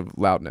terms of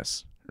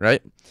loudness,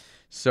 right?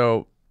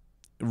 So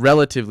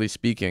relatively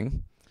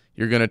speaking,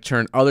 you're going to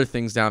turn other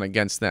things down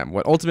against them.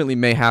 What ultimately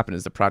may happen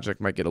is the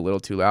project might get a little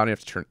too loud and you have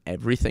to turn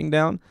everything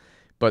down.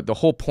 But the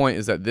whole point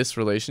is that this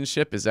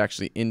relationship is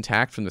actually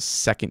intact from the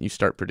second you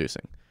start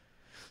producing.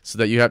 So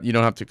that you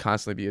don't have to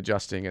constantly be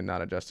adjusting and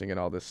not adjusting and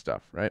all this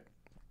stuff, right?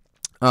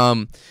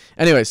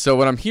 Anyway, so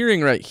what I'm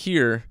hearing right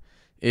here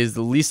is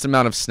the least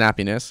amount of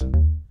snappiness.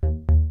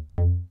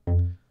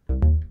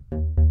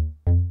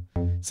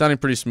 Sounding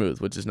pretty smooth,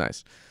 which is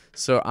nice.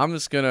 So I'm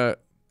just going to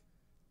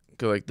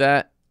go like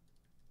that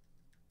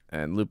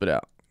and loop it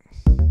out.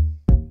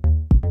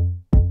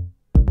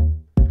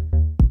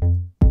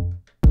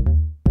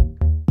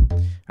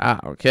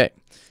 Okay.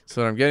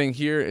 So what I'm getting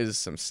here is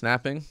some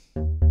snapping.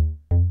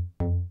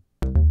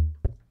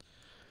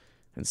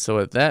 And so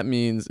what that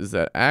means is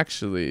that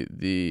actually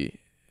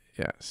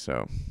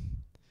so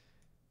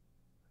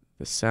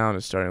the sound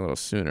is starting a little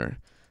sooner.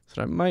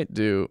 So what I might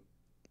do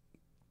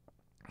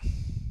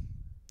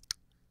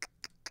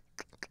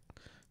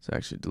is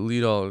actually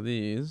delete all of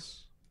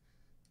these.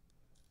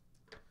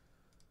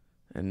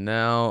 And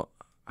now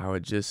I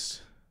would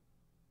just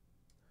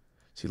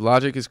see,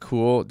 Logic is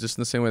cool just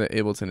in the same way that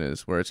Ableton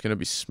is, where it's going to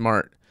be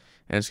smart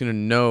and it's going to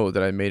know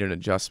that I made an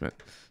adjustment.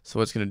 So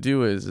what it's going to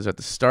do is at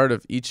the start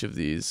of each of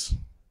these,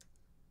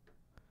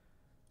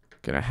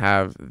 going to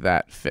have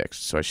that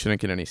fixed. So I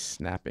shouldn't get any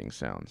snapping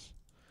sounds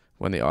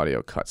when the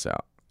audio cuts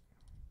out.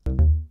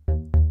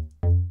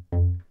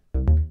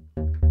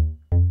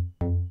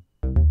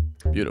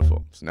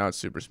 Beautiful. So now it's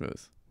super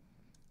smooth.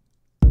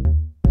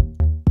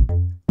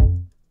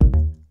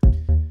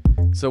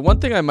 So one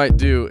thing I might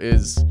do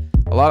is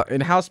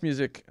in house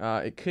music,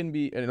 it can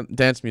be in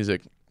dance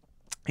music.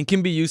 It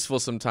can be useful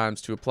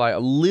sometimes to apply a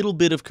little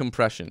bit of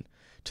compression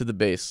to the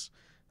bass.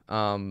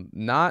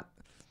 Not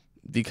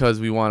because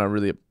we want to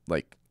really,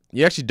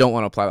 you actually don't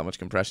want to apply that much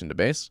compression to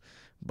bass,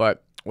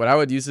 but what I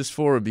would use this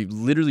for would be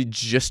literally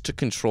just to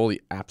control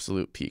the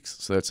absolute peaks.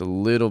 So that's a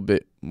little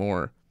bit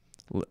more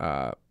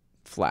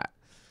flat.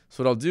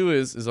 So what I'll do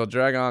is I'll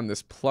drag on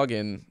this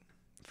plugin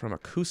from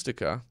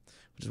Acoustica,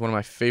 which is one of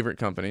my favorite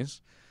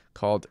companies,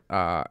 called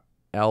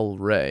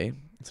L-Ray.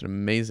 It's an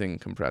amazing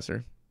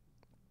compressor.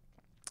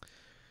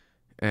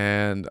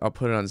 And I'll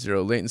put it on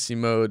 0 latency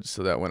mode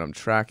so that when I'm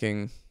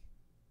tracking,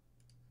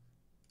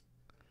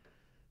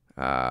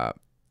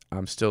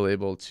 I'm still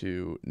able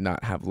to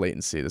not have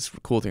latency. That's the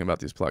cool thing about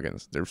these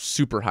plugins. They're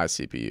super high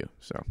CPU.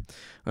 So I'm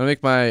going to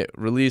make my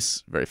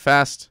release very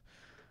fast.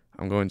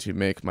 I'm going to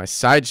make my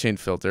sidechain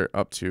filter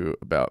up to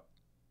about,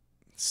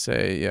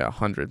 say,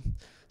 100.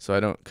 So I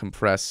don't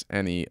compress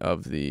any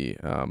of the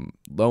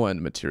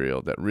low-end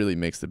material that really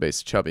makes the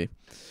bass chubby.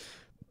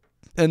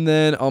 And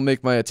then I'll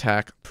make my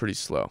attack pretty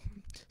slow.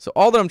 So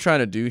all that I'm trying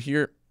to do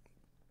here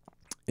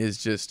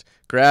is just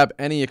grab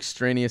any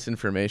extraneous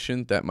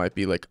information that might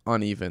be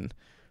uneven,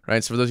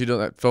 right? So for those who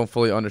don't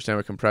fully understand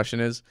what compression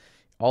is,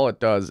 all it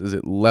does is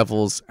it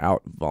levels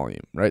out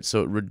volume, right?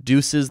 So it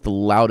reduces the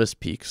loudest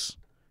peaks.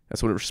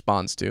 That's what it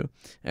responds to,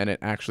 and it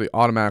actually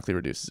automatically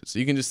reduces it. So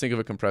you can just think of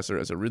a compressor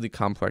as a really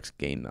complex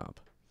gain knob.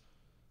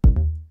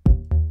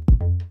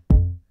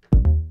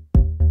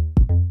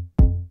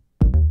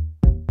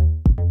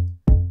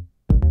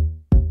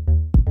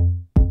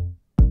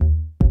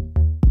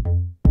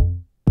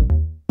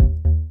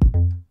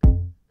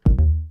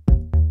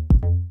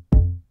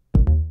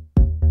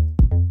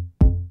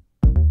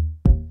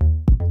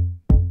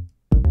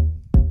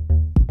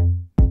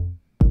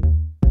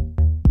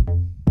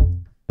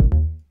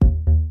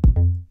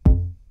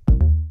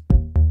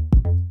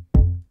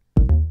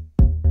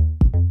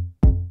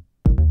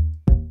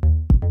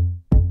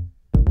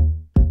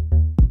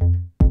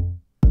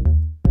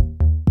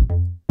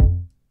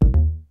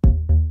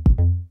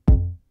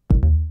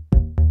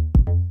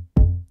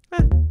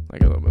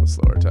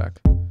 Slower attack.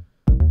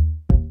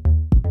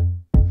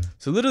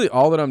 So literally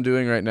all that I'm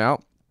doing right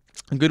now,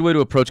 a good way to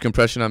approach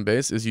compression on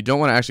bass is you don't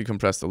want to actually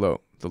compress the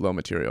low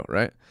material,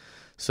 right?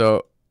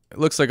 So it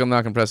looks like I'm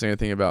not compressing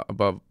anything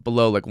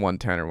below like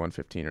 110 or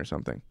 115 or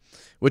something,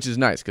 which is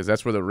nice because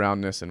that's where the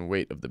roundness and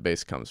weight of the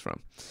bass comes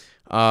from.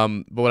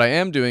 But what I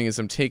am doing is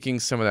I'm taking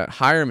some of that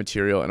higher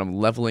material and I'm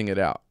leveling it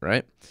out,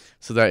 right?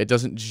 So that it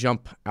doesn't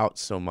jump out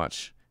so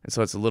much. And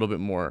so it's a little bit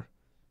more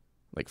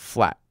like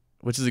flat,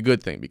 which is a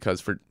good thing because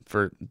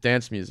for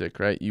dance music,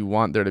 right, you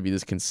want there to be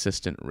this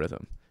consistent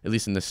rhythm, at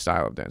least in this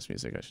style of dance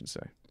music, I should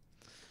say.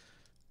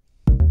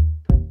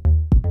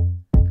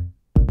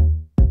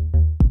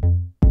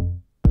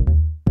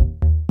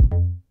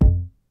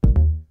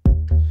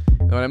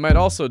 And what I might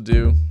also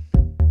do,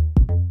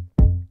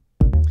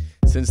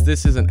 since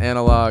this is an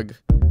analog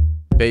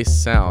bass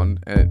sound,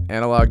 and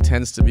analog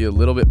tends to be a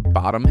little bit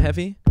bottom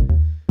heavy,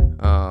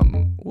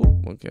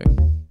 okay,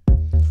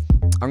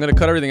 I'm going to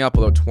cut everything out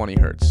below 20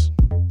 hertz.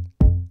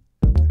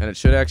 And it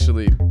should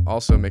actually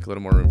also make a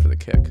little more room for the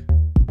kick.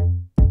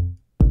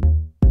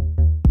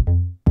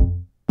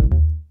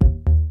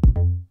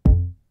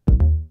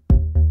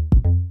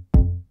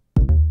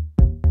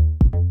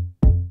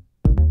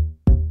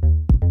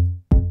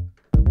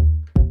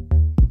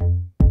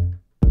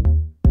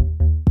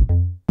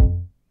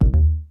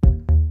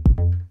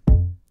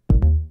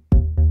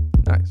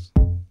 Nice.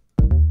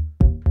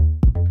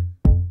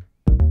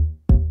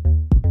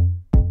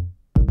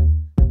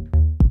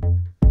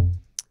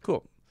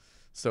 Cool.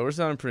 So we're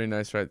sounding pretty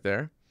nice right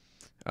there.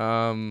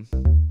 I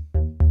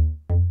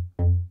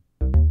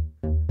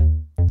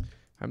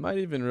might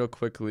even real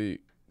quickly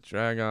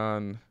drag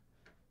on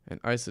an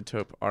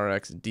Isotope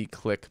RX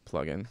declick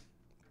plugin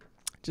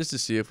just to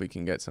see if we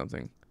can get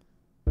something.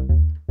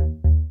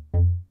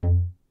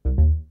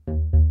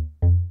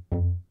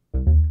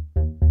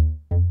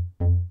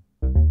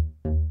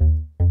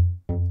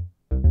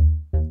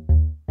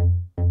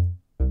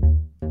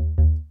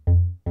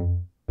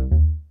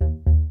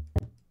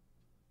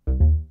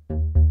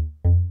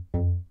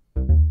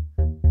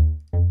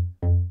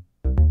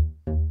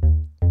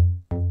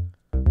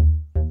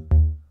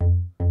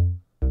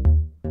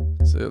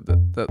 So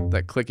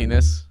that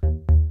clickiness.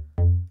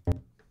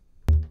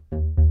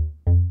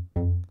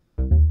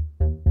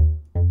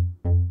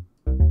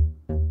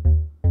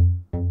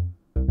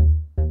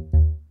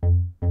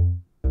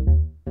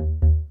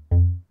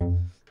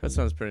 That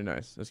sounds pretty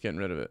nice. Just getting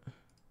rid of it.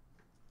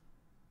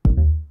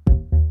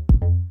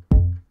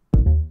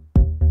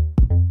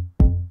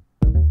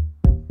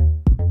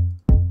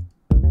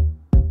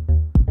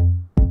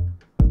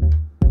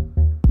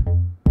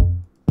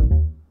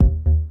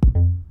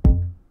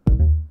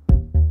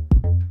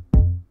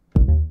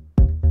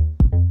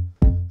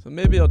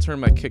 Maybe I'll turn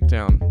my kick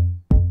down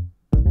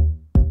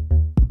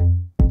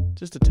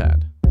just a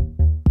tad.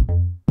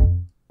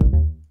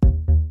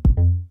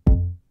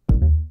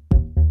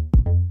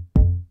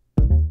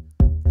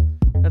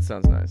 That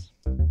sounds nice.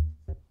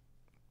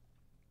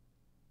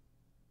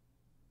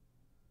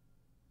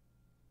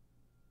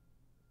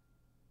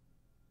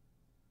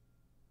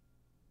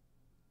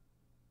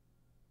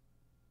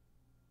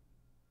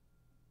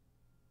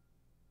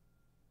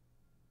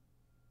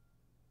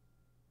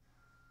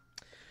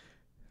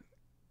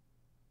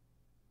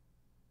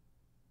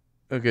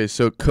 Okay,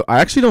 so I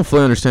actually don't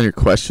fully understand your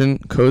question,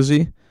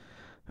 Cozy.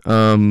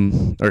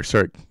 Or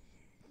sorry,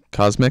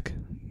 Cosmic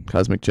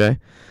J.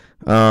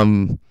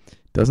 Doesn't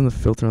the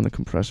filter on the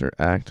compressor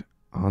act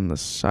on the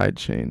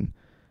sidechain,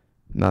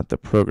 not the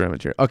program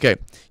material? Okay,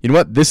 you know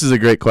what? This is a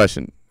great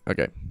question.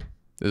 Okay,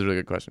 this is a really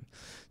good question.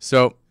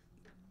 So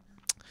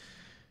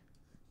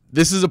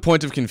this is a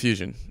point of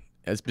confusion,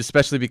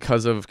 especially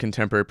because of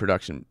contemporary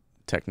production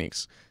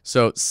techniques.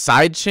 So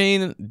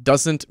sidechain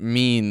doesn't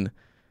mean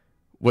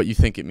what you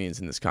think it means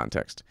in this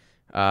context.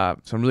 So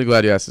I'm really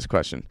glad you asked this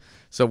question.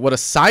 So what a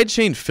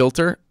sidechain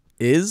filter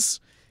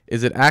is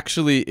it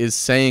actually is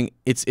saying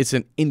it's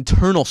an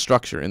internal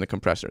structure in the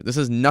compressor. This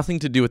has nothing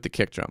to do with the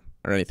kick drum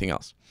or anything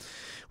else.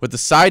 What the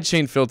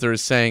sidechain filter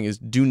is saying is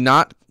do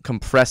not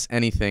compress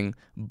anything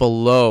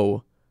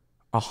below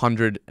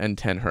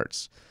 110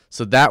 hertz.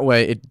 So that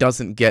way it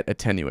doesn't get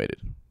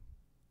attenuated,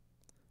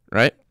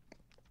 right?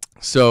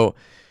 So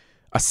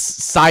a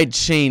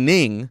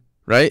sidechaining,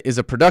 right, is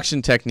a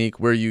production technique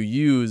where you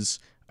use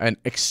an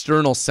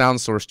external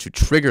sound source to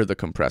trigger the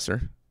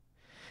compressor.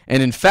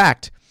 And in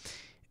fact,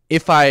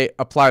 if I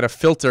applied a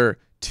filter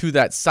to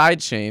that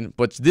sidechain,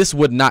 which this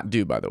would not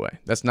do, by the way,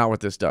 that's not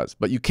what this does,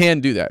 but you can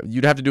do that.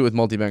 You'd have to do it with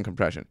multiband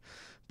compression.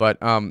 But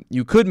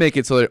you could make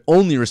it so that it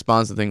only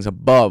responds to things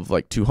above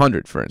like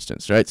 200, for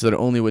instance, right? So that it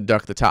only would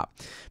duck the top.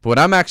 But what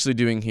I'm actually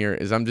doing here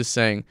is I'm just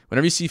saying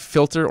whenever you see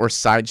filter or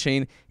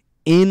sidechain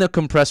in a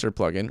compressor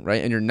plugin,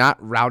 right, and you're not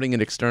routing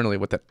it externally,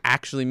 what that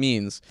actually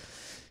means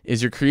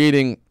is you're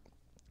creating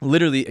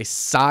literally a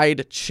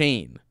side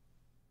chain,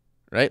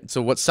 right?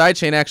 So what side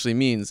chain actually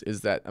means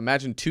is that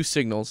imagine two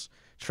signals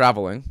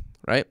traveling,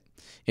 right,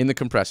 in the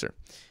compressor.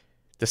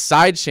 The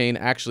side chain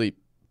actually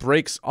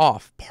breaks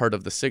off part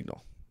of the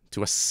signal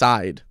to a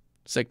side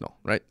signal,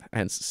 right?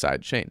 Hence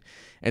side chain.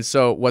 And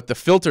so what the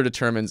filter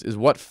determines is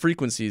what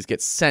frequencies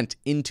get sent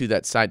into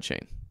that side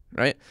chain,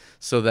 right?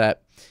 So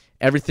that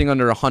everything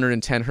under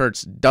 110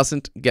 hertz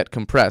doesn't get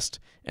compressed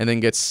and then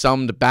gets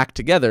summed back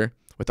together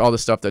with all the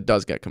stuff that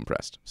does get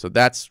compressed. So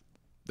that's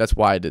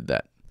why I did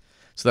that,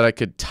 so that I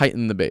could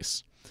tighten the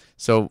bass.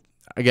 So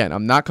again,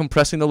 I'm not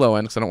compressing the low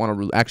end because I don't want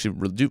to actually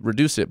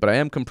reduce it, but I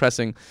am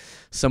compressing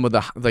some of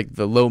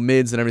the low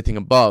mids and everything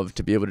above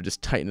to be able to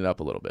just tighten it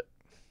up a little bit.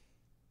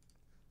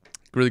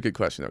 Really good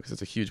question though, because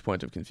it's a huge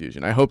point of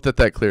confusion. I hope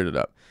that cleared it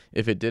up.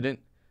 If it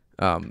didn't,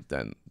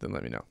 then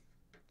let me know.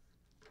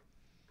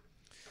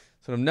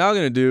 So what I'm now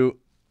going to do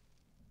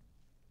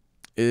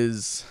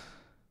is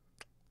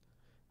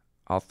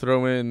I'll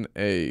throw in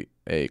a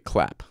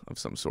clap of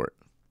some sort.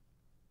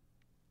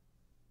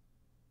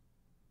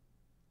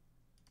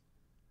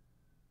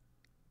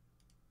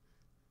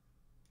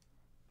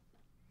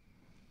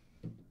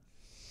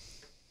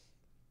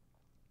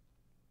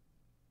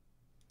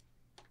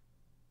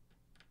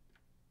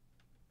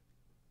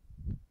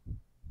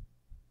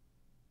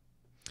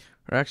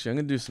 Or actually, I'm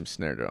going to do some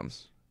snare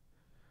drums.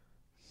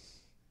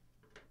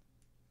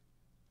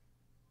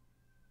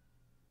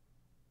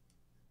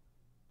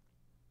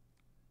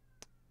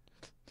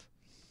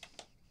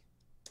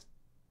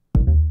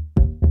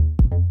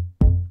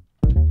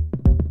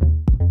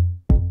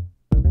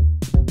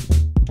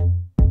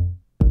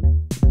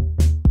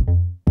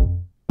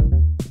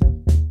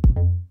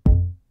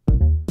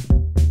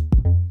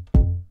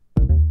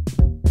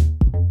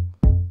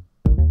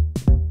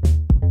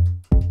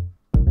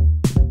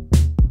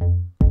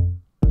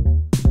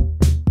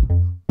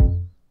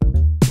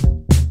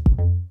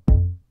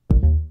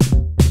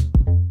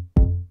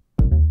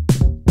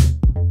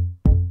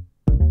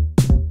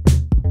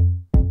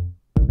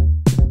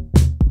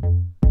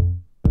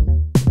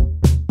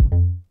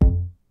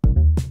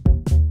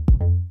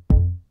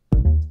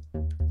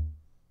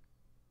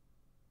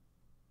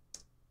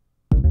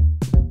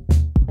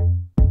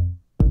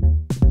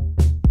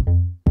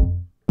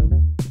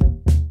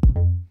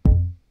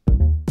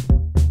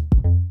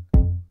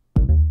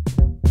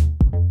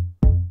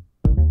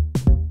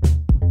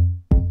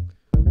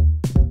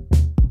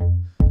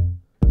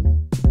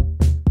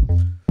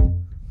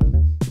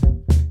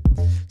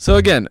 So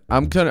again,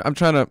 I'm trying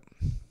to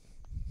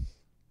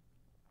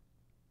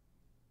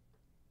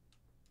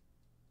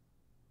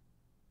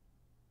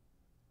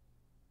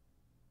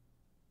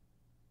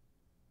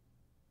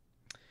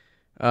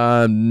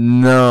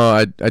no,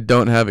 I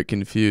don't have it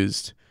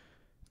confused,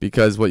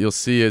 because what you'll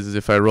see is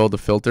if I roll the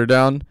filter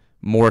down,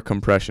 more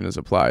compression is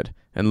applied,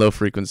 and low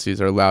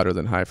frequencies are louder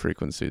than high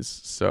frequencies.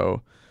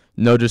 So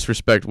no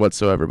disrespect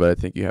whatsoever, but I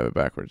think you have it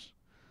backwards.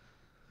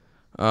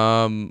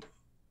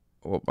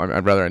 Well,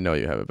 I'd rather I know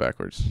you have it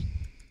backwards.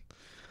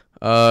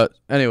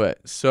 Anyway,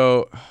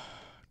 so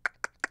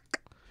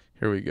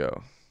here we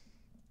go.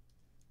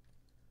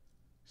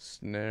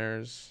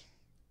 Snares.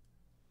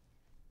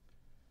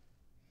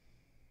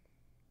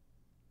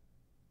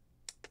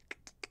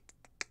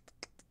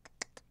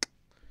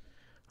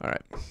 All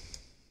right.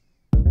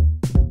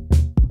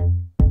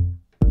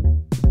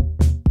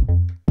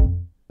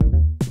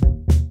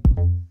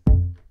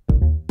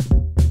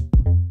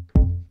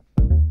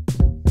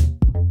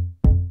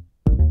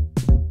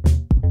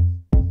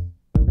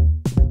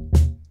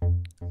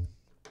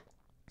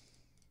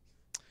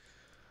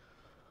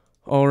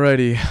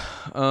 Alrighty.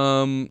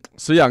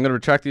 So yeah, I'm gonna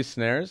retract these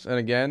snares, and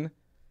again,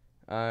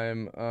 I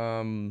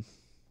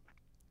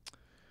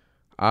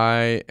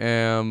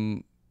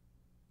am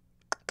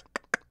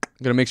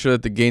gonna make sure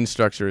that the gain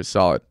structure is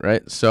solid,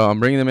 right? So I'm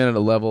bringing them in at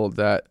a level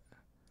that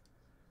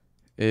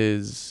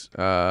is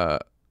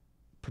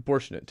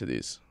proportionate to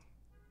these.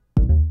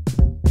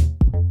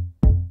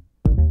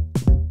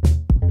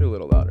 Maybe a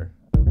little louder.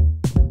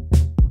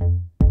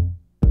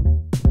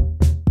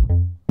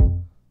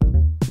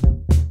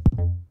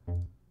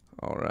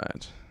 All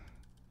right.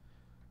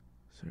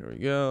 So here we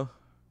go.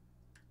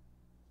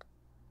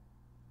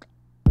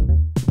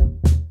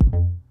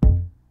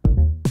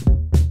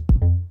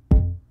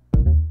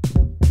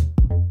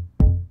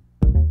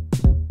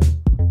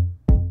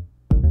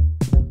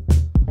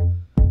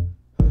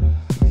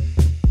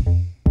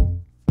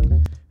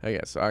 I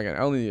guess so. I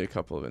only need a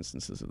couple of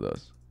instances of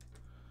those.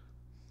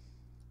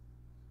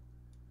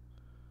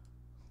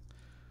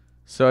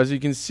 So as you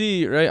can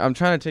see, right, I'm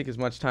trying to take as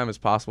much time as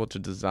possible to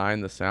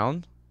design the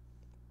sound.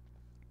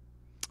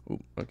 Ooh,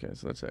 okay,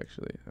 so that's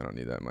actually, I don't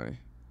need that many.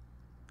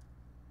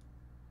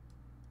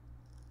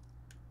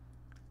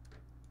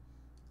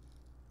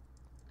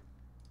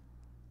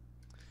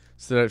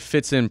 So that it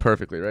fits in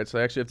perfectly, right? So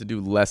I actually have to do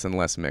less and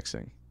less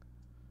mixing.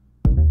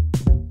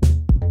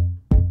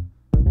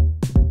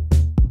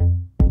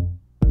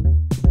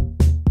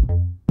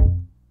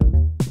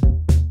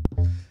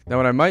 Now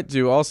what I might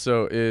do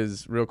also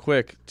is, real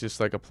quick, just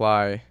like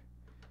apply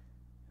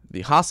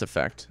the Haas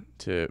effect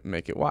to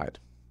make it wide.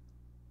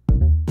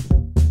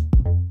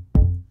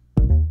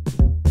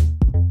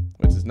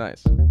 Which is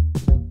nice.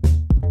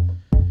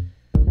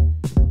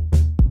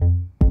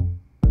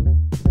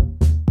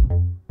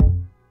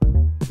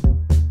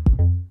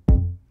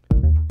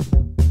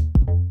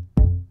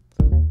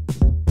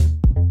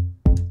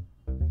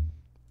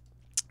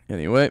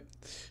 Anyway,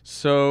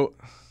 so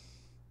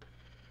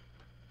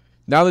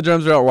now the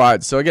drums are out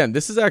wide. So again,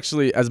 this is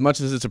actually, as much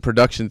as it's a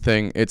production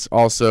thing, it's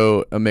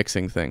also a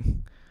mixing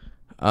thing.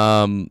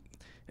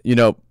 You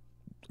know,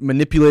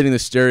 manipulating the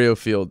stereo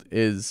field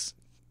is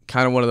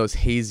kind of one of those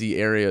hazy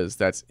areas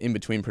that's in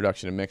between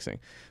production and mixing.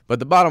 But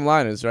the bottom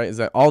line is, right, is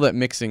that all that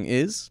mixing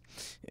is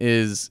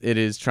it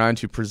is trying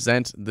to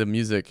present the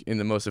music in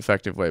the most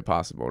effective way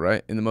possible,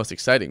 right? In the most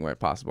exciting way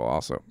possible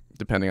also,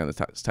 depending on the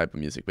type of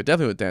music, but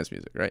definitely with dance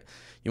music, right?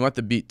 You want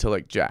the beat to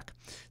like jack.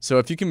 So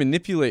if you can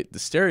manipulate the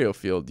stereo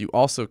field, you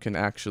also can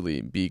actually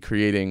be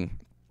creating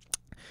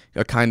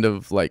a kind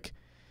of like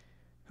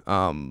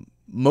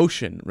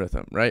motion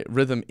rhythm, right?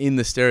 Rhythm in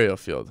the stereo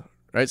field,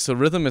 right? So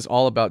rhythm is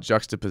all about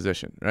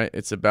juxtaposition, right?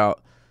 It's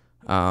about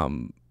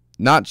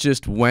not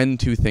just when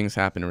two things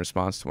happen in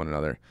response to one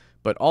another,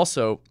 but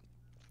also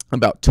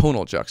about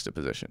tonal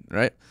juxtaposition,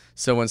 right?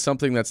 So when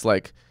something that's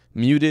like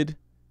muted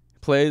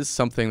plays,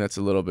 something that's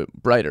a little bit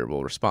brighter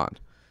will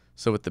respond.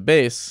 So with the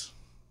bass,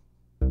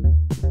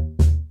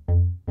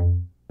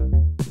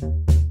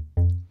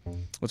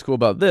 what's cool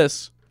about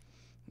this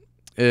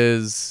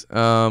is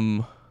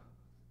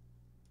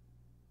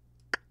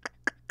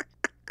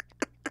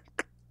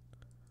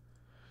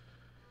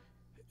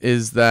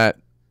that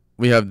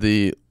we have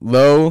the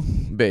low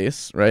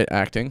bass, right,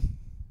 acting,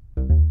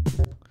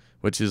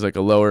 which is like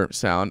a lower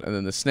sound, and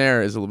then the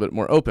snare is a little bit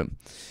more open.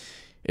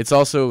 It's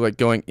also like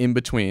going in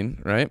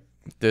between, right?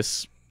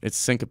 This, it's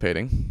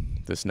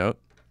syncopating this note,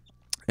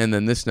 and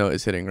then this note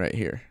is hitting right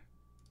here.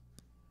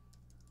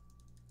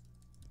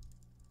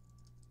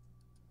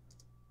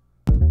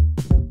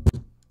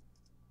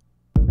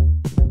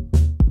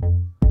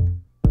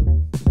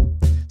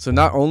 So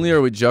not only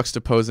are we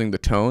juxtaposing the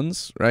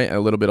tones, right, and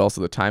a little bit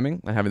also the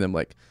timing, and having them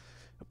like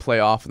play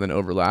off and then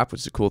overlap,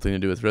 which is a cool thing to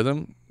do with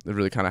rhythm. It's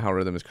really kind of how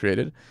rhythm is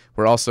created.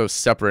 We're also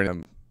separating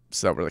them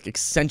so that we're like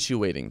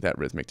accentuating that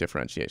rhythmic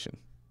differentiation.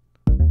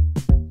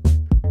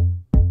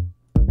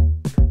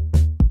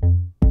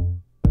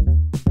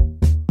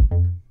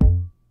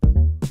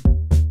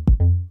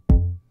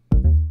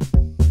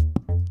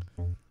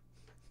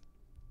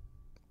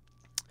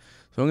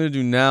 So what I'm going to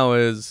do now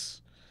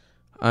is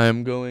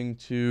I'm going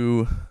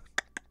to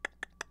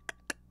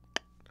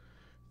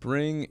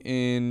bring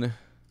in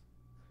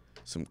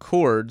some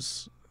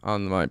chords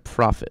on my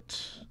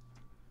Prophet.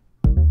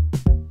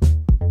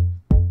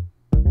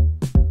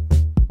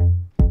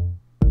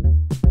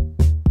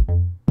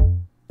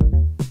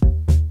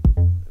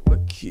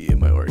 What key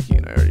am I working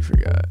in? I already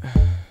forgot.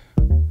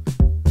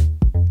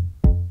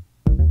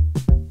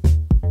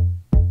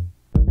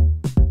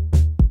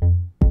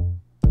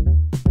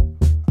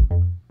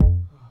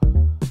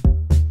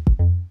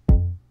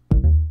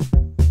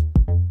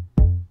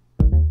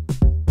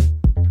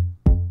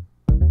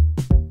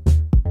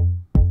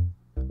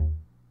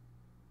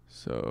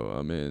 So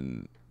I'm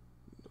in,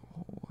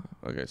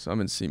 okay, so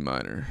I'm in C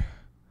minor.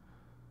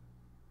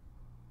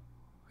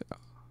 Yeah.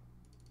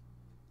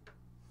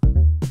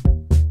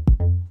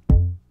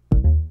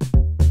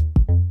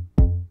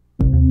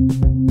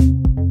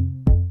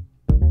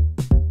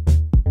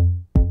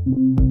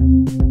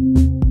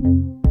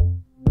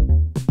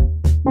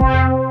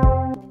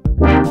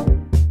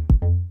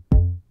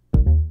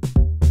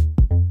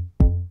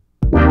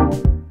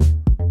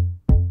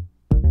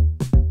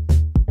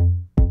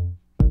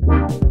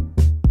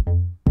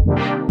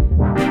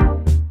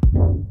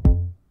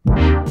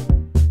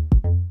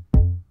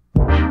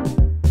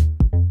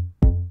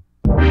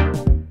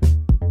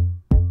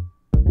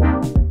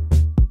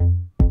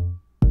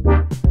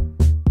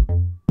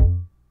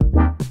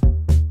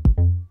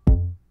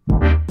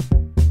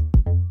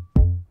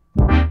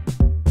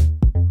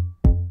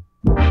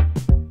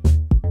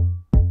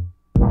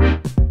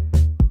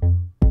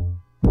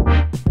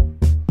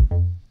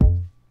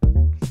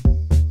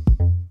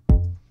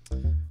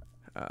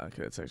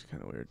 Okay, that's actually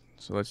kind of weird.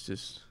 So let's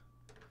just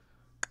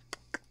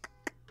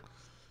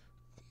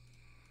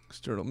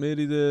external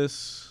MIDI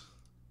this.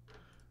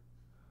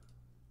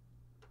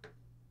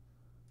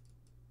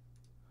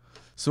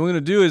 So what I'm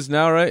gonna do is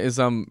now, right, is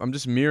I'm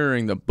just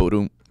mirroring the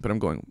boom, but I'm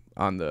going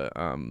on the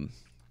on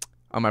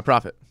my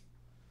Prophet.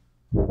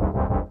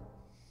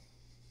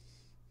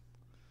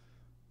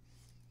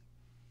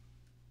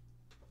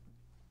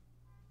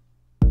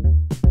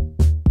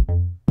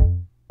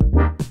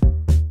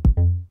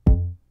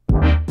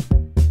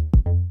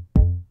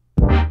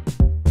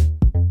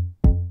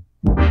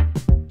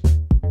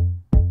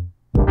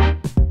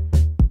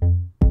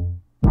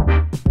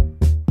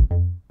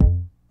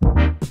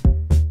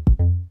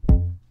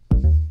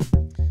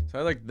 So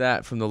I like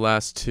that from the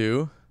last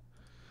two.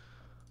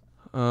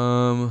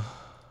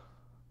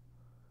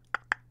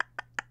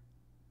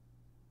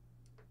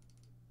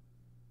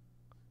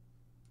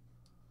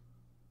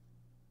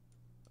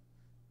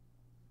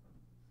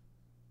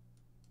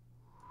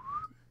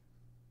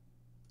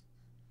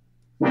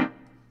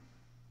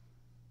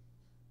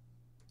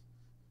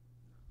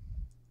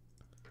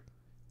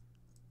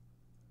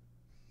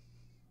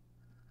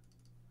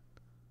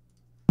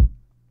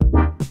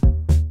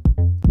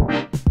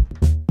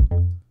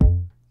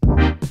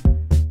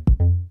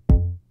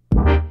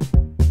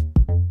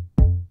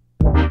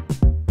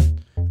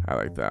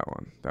 like that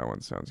one. That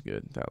one sounds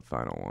good, that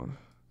final one.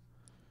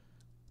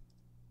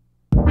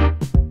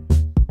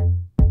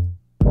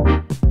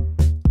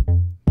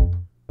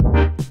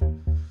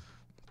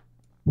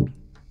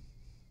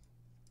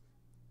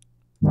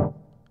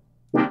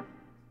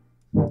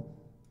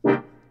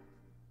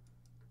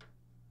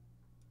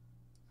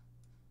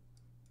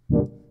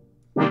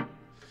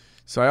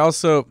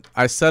 So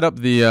I set up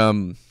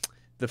the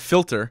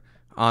filter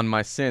on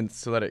my synth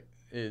so that it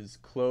is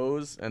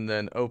close and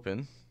then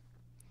open.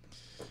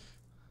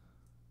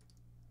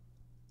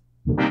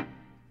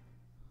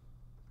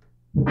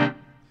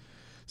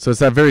 So it's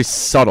that very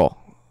subtle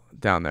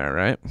down there,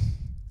 right?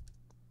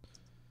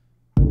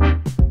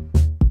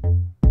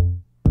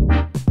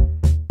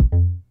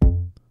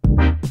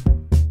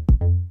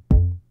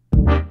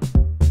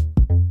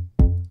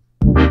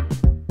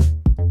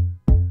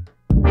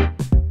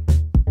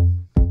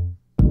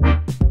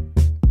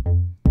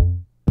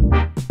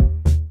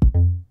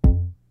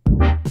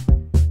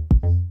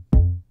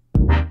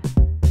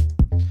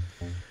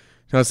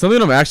 Now,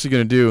 something I'm actually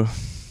going to do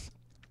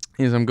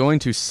is I'm going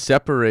to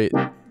separate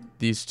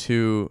these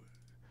two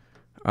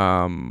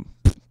chord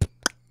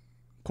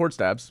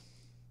stabs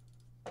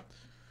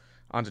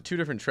onto two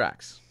different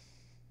tracks.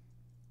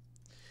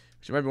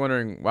 But you might be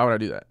wondering, why would I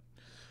do that?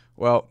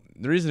 Well,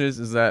 the reason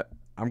is that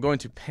I'm going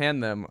to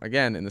pan them,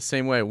 again, in the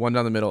same way, one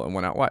down the middle and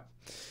one out wide.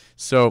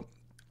 So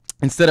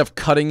instead of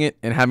cutting it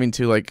and having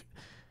to, like,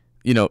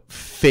 you know,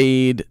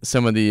 fade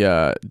some of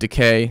the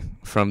decay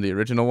from the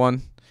original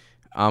one,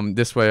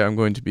 this way I'm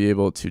going to be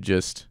able to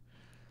just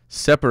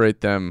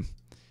separate them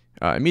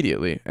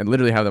immediately and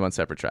literally have them on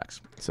separate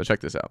tracks. So check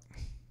this out.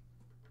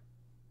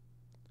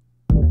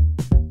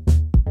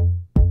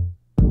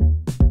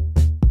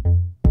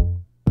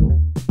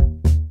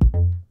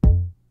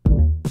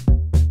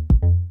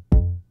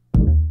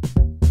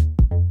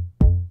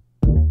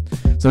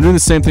 So I'm doing the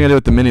same thing I did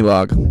with the mini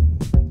log,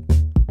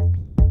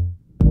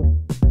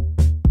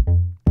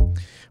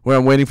 where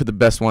I'm waiting for the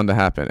best one to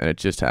happen, and it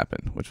just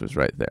happened, which was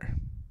right there.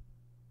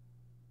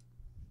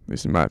 At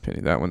least in my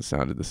opinion, that one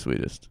sounded the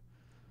sweetest.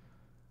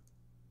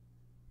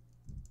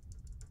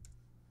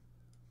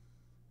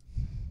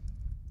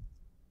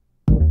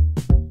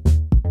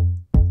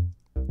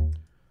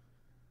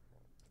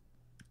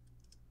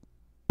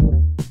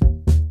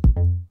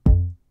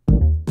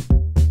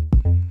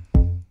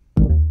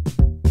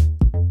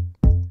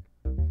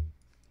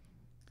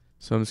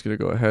 So I'm just going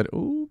to go ahead.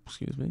 Oh,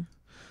 excuse me.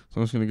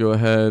 So I'm just going to go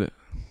ahead.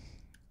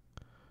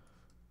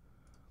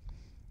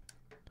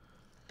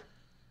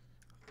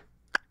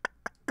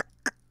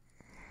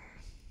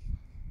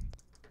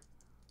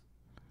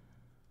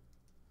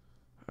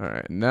 All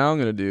right, now I'm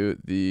going to do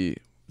the,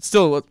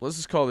 still, let's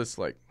just call this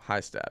like high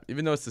stab.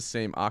 Even though it's the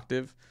same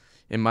octave,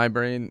 in my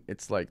brain,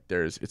 it's like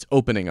it's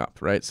opening up,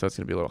 right? So it's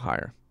going to be a little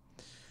higher.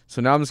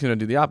 So now I'm just going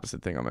to do the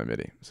opposite thing on my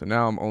MIDI. So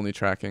now I'm only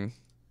tracking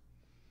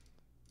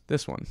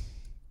this one.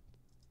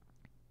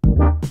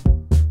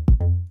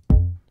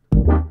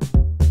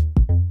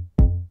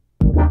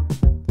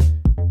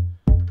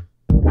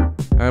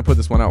 And I put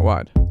this one out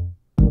wide.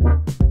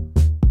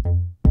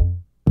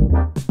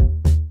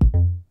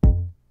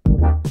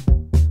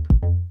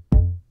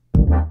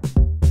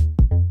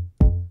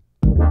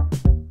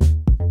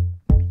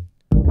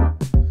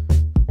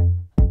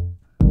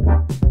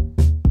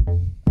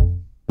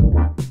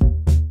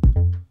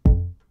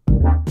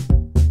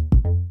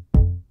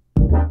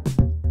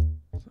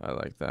 I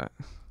like that.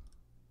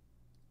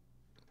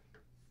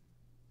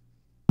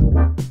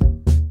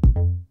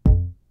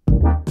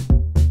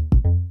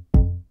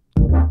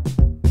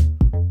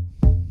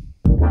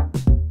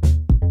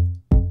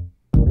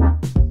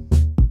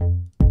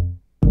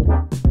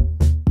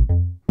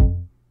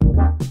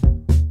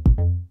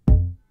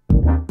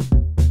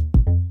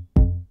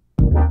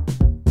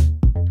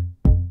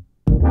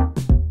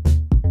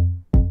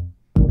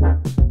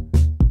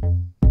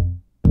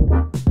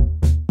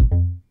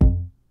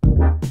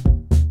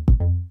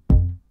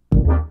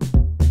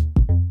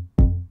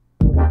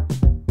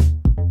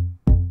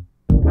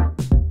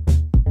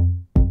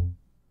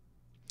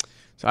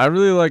 So I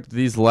really liked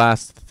these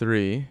last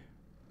three.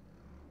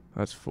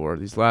 That's four.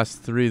 These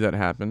last three that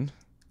happened.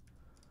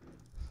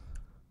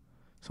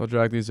 So I'll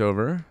drag these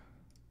over.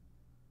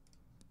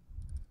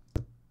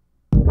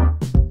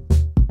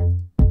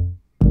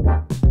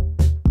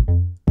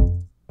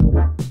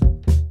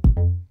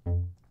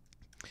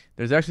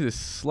 There's actually this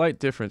slight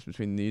difference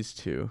between these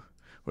two,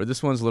 where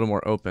this one's a little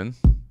more open.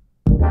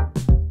 And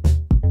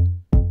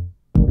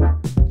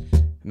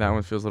that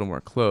one feels a little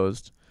more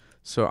closed.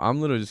 So I'm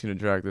literally just going to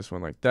drag this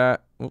one like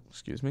that. Oh,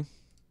 excuse me.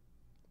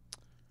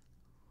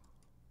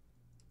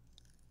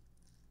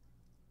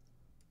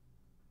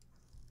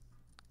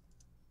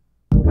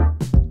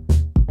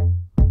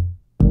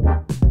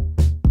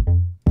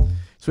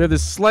 So we have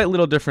this slight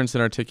little difference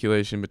in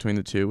articulation between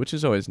the two, which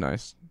is always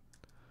nice.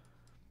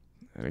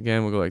 And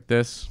again, we'll go like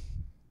this.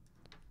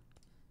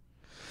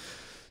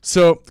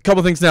 So a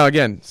couple things now.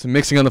 Again, some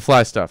mixing on the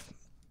fly stuff.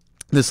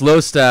 This low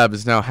stab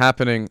is now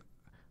happening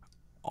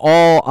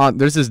all on,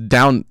 there's this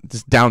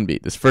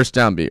downbeat, this first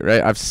downbeat,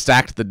 right? I've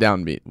stacked the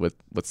downbeat with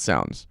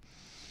sounds,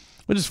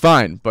 which is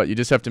fine, but you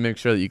just have to make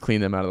sure that you clean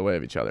them out of the way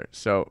of each other.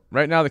 So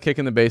right now the kick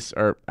and the bass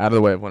are out of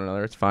the way of one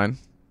another. It's fine.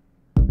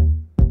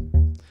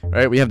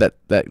 Right? We have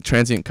that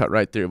transient cut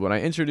right through. When I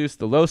introduce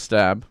the low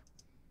stab,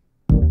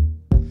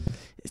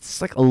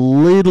 it's like a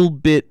little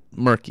bit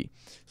murky.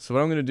 So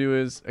what I'm going to do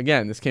is,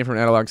 again, this came from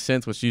an analog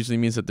synth, which usually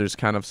means that there's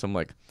kind of some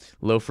like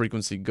low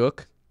frequency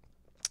gook,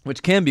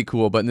 which can be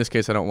cool, but in this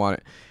case I don't want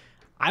it.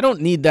 I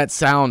don't need that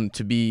sound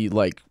to be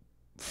like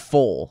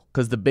full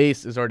because the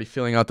bass is already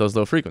filling out those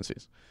low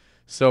frequencies.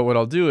 So what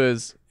I'll do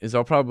is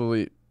I'll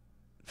probably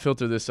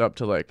filter this up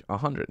to like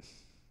 100.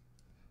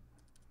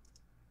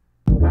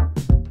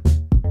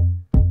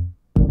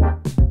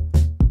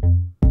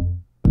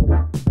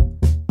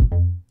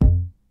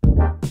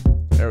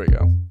 There we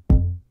go.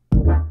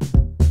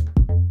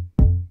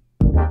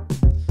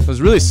 So it's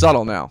really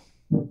subtle now.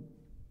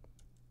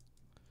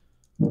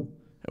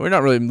 And we're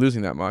not really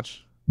losing that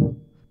much.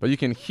 But you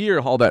can hear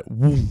all that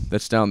whoom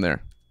that's down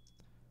there.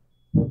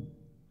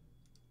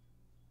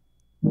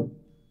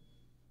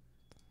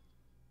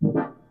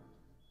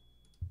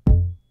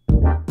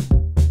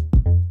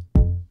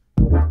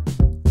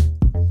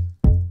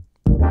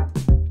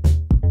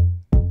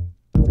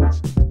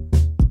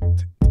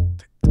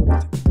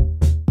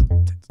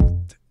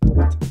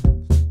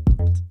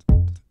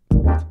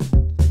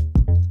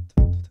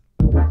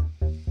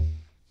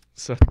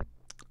 So,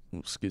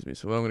 excuse me.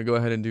 So what I'm going to go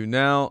ahead and do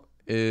now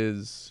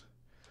is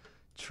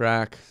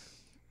track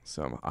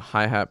a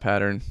hi-hat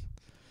pattern.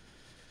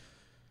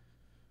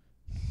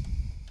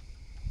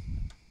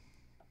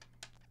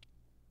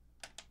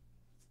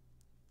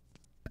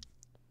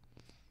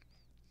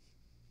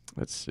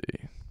 Let's see.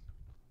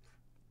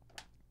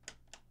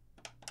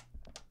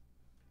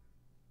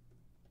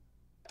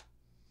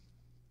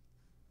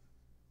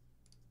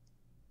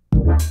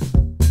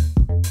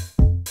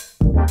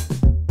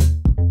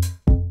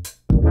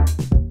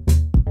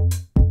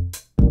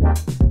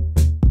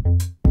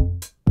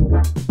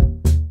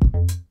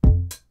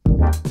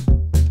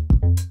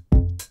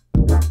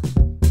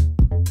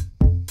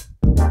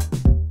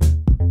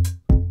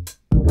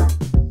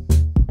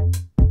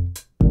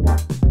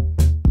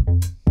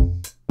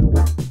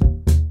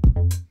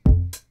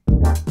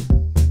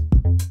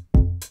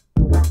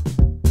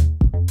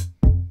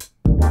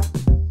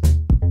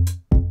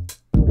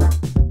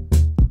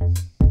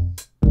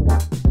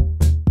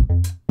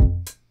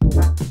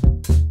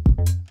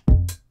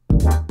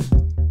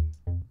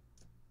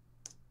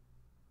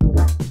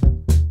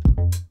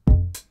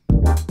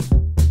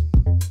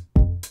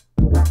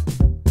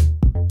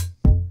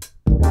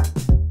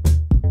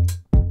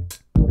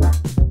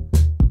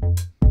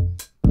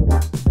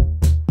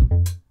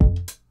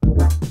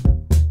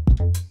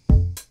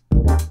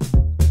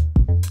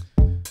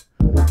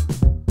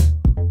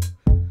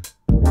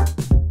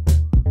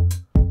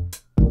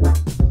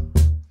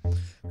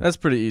 That's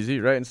pretty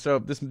easy, right? And so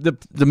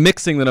the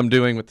mixing that I'm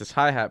doing with this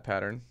hi-hat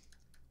pattern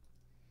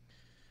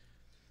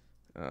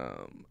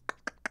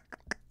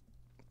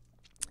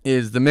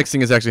is the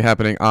mixing is actually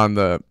happening on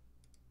the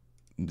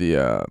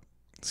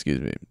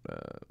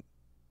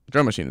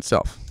drum machine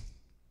itself.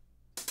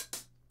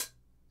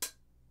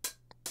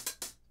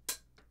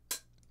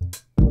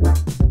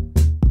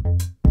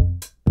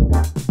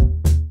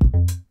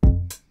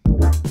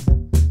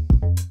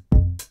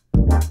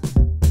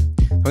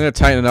 I'm going to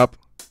tighten it up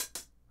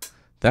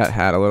that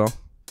hat a little,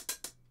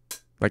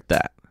 like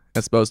that.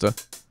 As opposed to,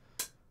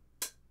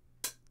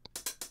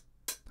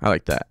 I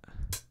like that.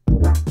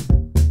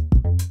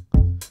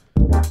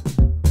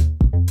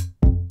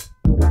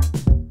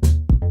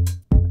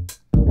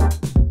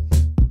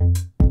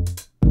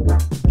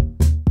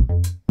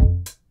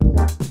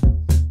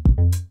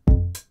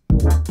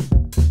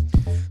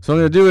 So what I'm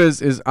gonna do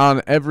is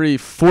on every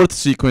fourth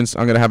sequence,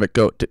 I'm gonna have it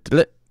go,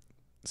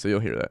 so you'll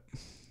hear that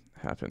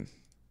happen.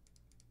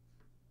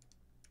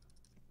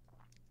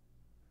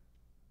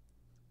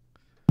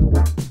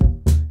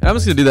 And I'm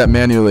just going to do that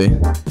manually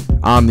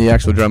on the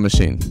actual drum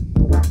machine.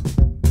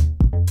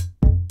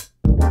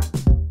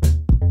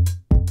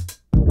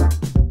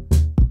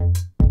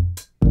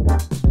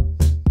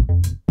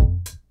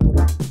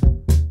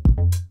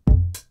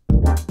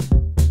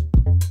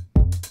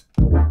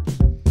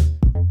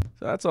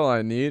 So that's all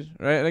I need,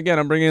 right? And again,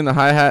 I'm bringing in the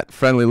hi-hat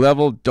friendly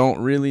level. Don't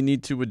really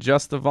need to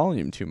adjust the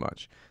volume too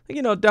much. Like,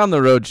 you know, down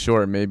the road,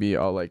 sure, maybe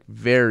I'll like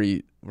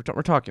vary.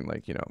 We're talking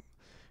like, you know,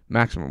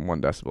 maximum 1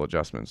 decibel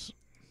adjustments.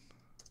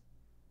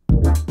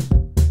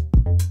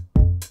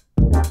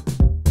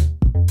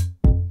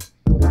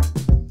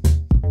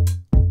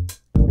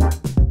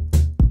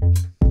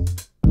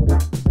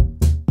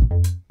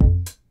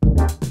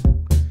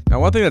 Now,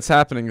 one thing that's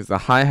happening is the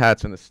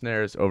hi-hats and the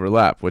snares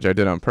overlap, which I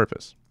did on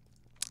purpose,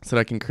 so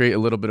that I can create a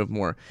little bit of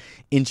more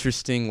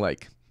interesting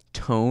like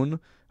tone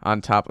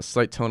on top, a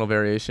slight tonal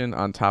variation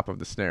on top of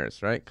the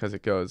snares, right? Because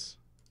it goes.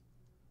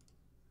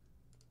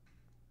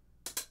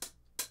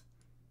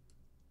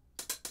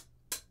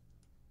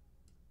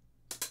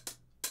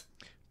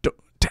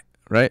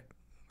 Right?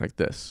 Like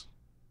this.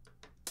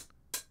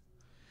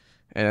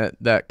 and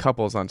that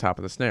couples on top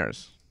of the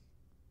snares.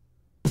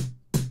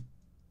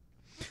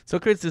 So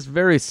it creates this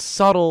very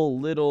subtle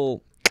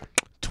little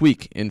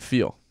tweak in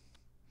feel.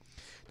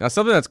 Now,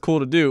 something that's cool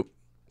to do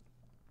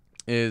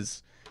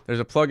is there's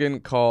a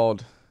plugin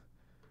called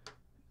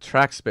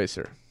Track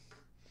Spacer.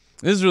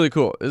 This is really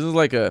cool. This is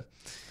like a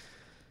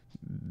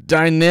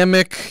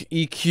dynamic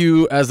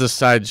EQ as a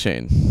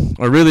sidechain,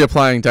 or really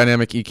applying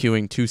dynamic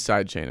EQing to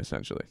sidechain,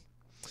 essentially.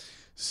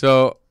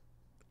 So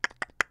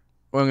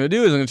what I'm going to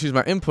do is I'm going to choose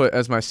my input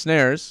as my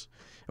snares.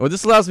 And what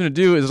this allows me to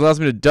do is it allows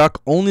me to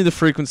duck only the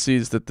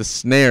frequencies that the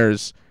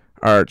snares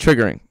are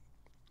triggering,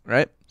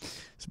 right?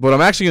 So what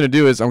I'm actually going to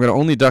do is I'm going to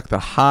only duck the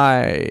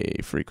high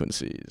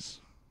frequencies,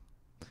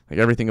 like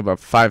everything above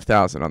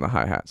 5,000 on the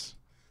hi-hats,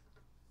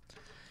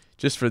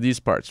 just for these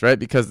parts, right?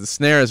 Because the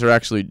snares are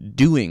actually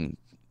doing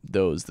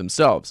those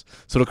themselves.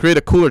 So it'll create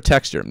a cooler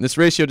texture. And this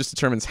ratio just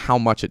determines how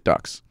much it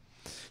ducks.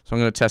 So I'm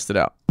going to test it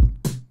out.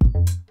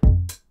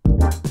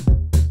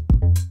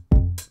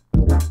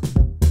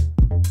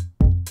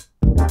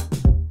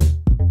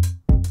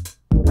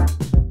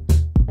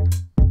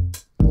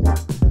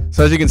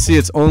 So as you can see,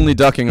 it's only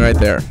ducking right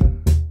there,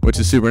 which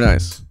is super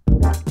nice.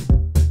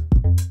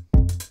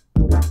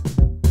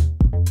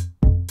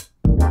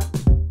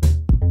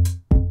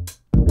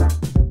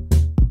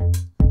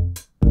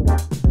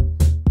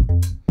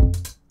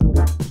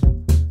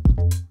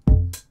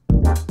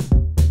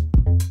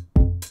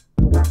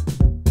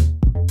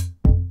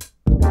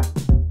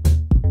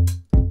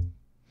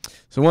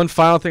 So one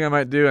final thing I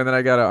might do, and then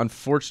I gotta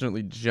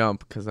unfortunately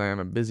jump because I am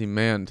a busy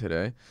man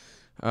today.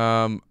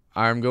 I'm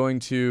going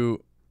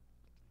to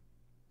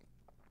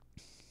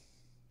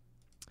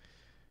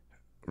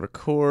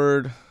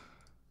record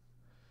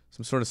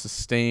some sort of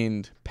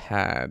sustained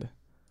pad.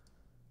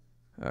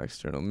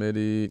 External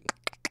MIDI.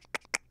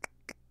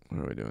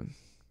 What are we doing?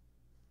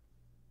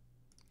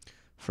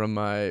 From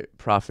my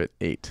Prophet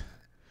 8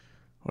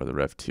 or the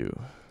Rev 2.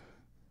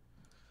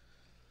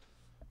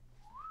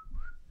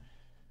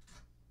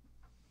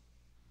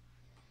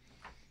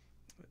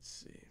 Let's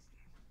see.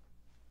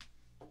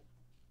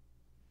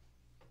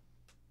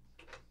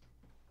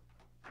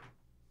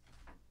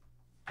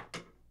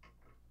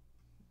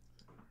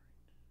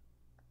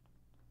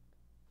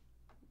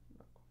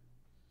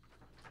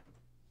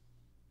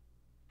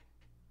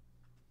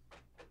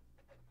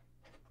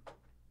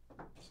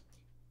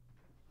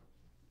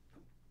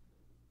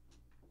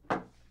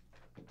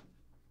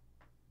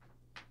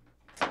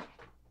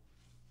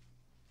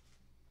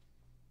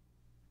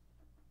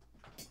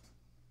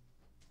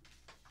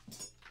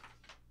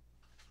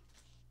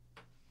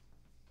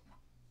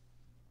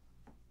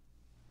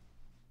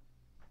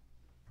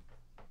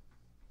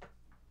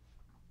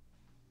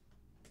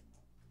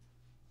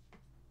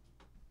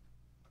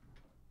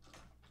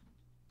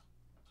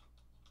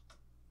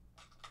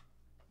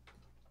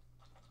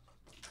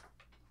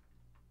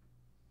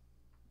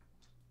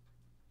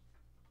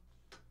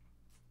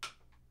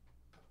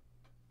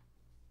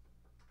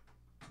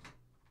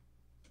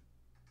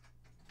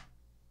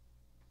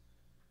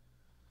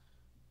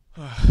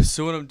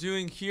 So what I'm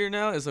doing here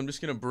now is I'm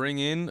just going to bring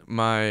in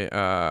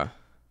my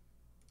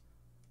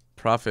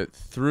Prophet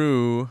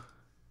through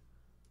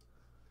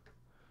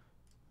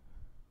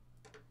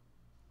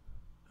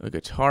a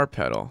guitar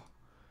pedal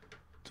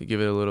to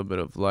give it a little bit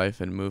of life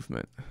and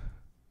movement.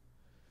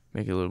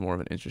 Make it a little more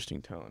of an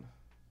interesting tone.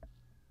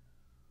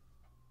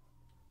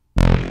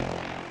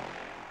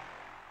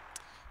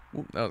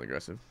 Ooh, that was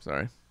aggressive.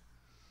 Sorry.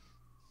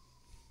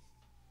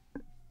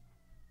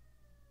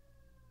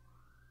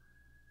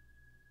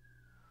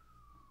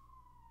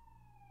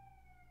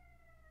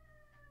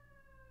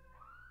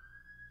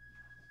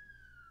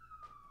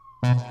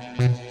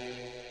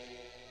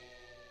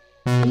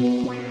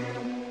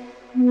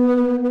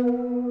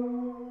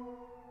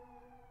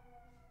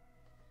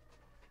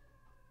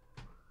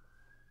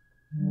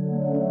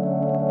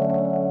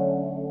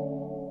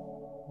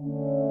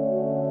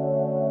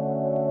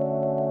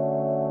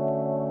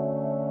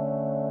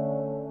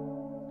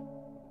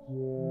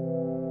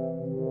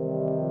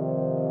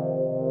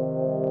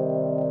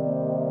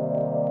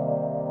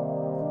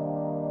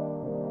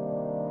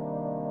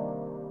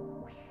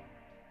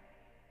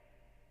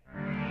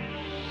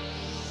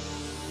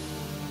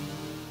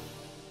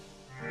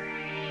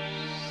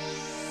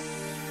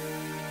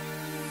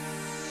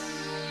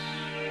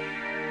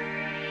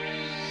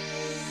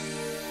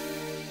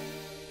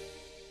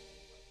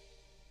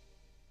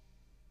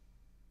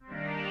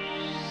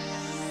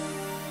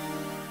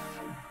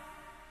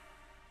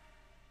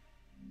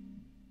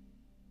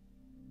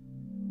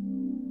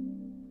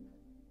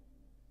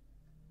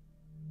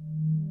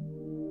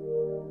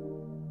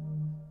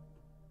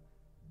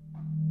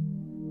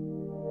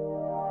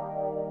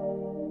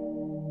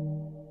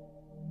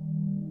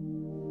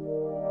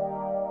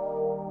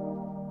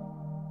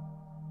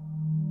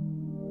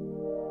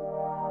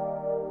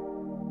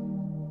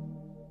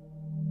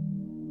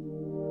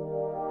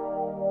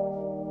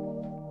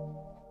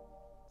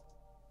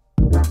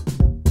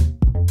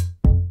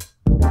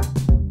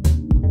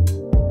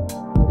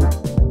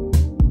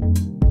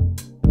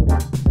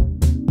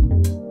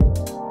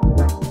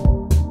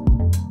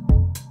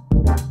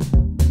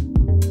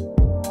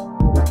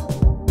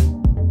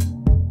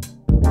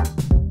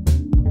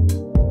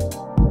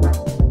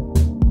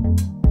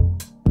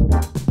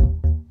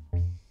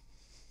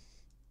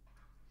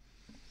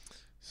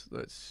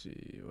 let's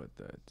see what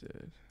that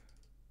did.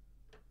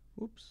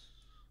 Whoops.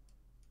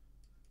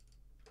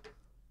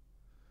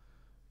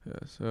 Yeah,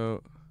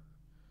 so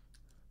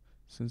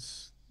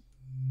since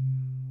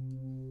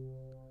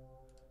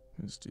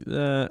let's do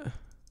that. That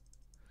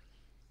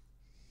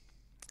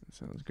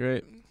sounds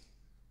great.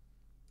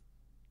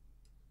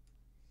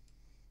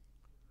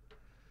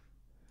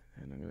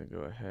 And I'm going to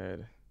go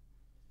ahead.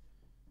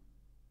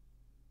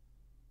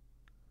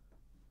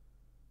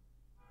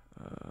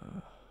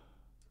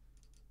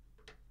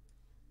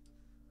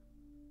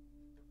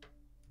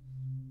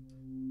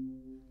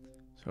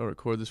 So I'll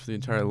record this for the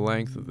entire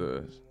length of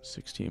the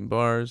 16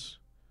 bars.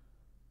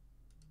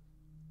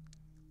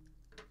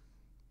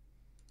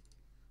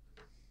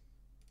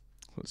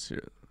 Let's hear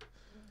it.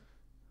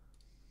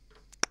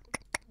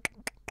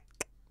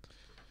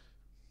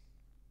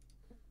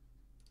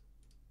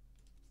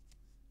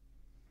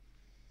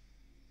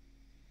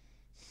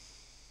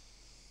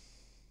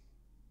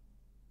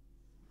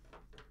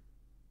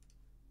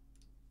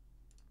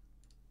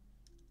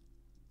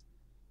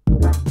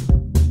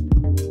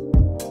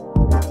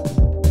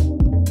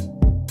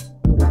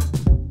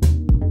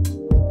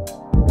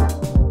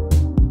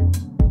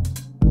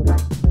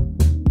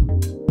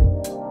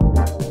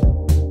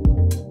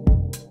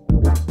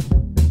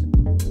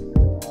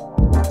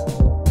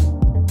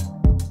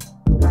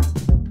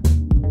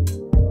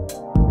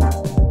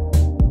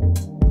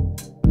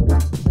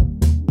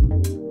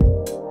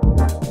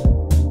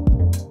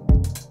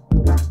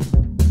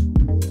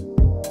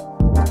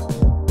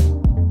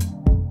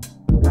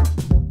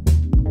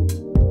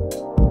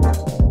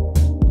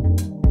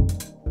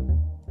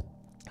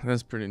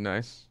 That's pretty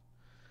nice.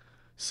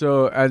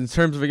 So in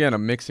terms of, again, a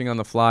mixing on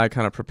the fly,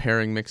 kind of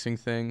preparing mixing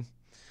thing,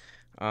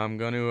 I'm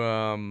going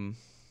to,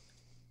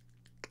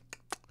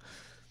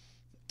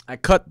 I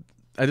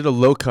did a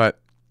low cut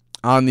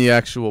on the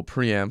actual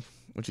preamp,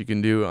 which you can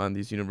do on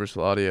these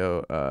Universal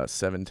Audio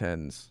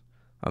 710s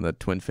on the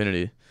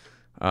Twinfinity,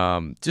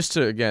 just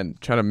to, again,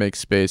 try to make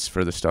space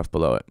for the stuff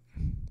below it.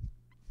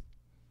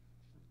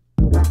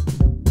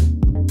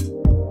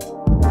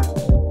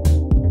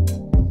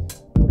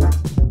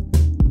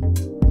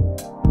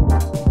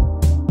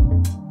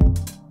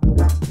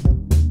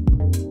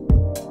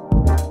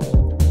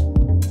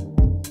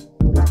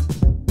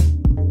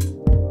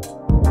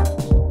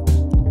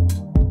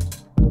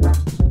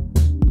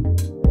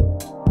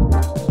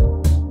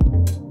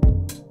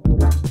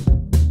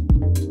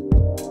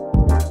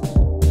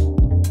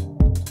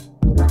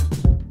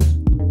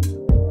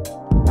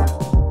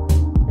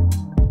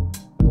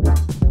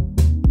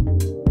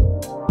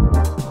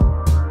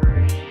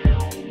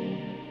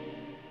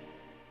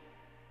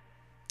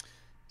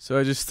 So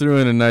I just threw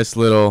in a nice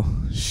little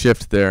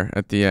shift there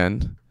at the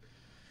end.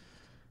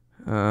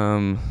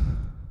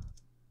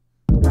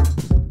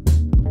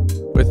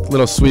 With a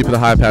little sweep of the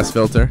high pass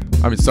filter.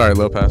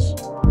 Low pass.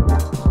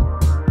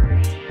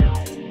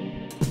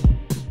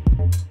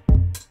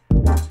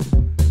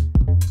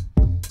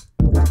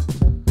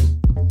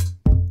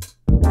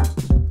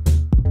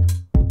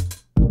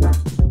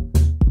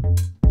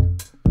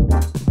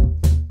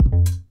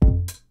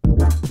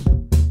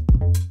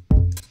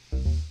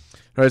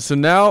 All right, so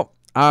now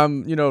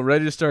I'm,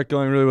 ready to start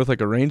going really with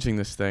like arranging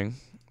this thing.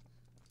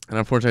 And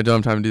unfortunately, I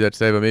don't have time to do that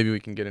today, but maybe we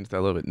can get into that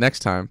a little bit next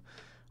time.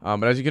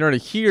 But as you can already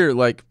hear,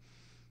 like,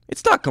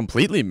 it's not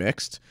completely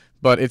mixed,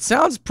 but it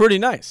sounds pretty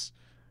nice,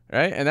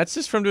 right? And that's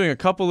just from doing a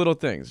couple little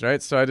things,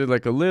 right? So I did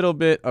like a little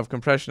bit of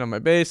compression on my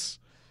bass,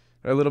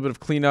 a little bit of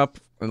cleanup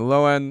on the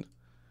low end.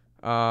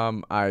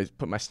 I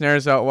put my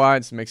snares out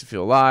wide, so it makes it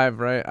feel live,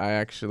 right? I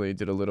actually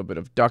did a little bit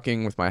of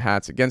ducking with my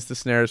hats against the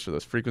snares for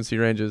those frequency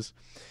ranges.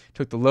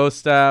 Took the low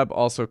stab,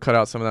 also cut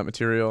out some of that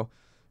material.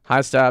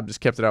 High stab,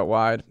 just kept it out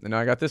wide, and now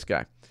I got this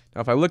guy.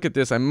 Now if I look at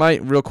this, I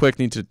might real quick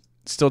need to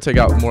still take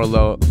out more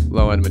low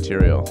end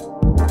material.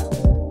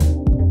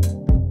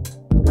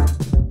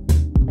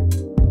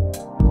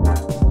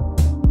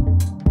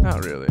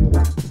 Not really.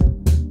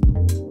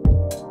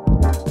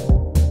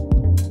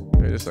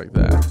 Maybe just like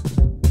that.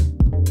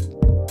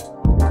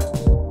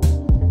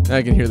 Now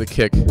I can hear the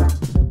kick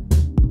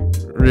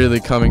really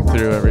coming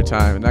through every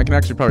time, and I can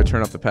actually probably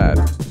turn up the pad.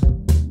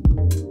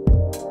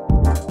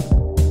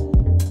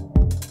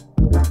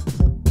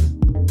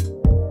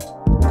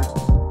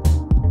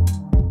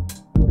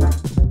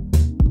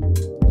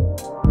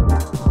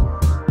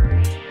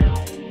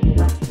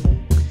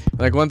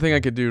 Like one thing I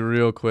could do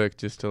real quick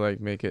just to like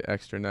make it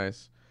extra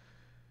nice,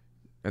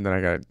 and then I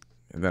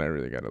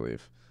really gotta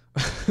leave.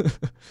 I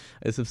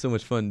just have so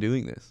much fun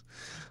doing this.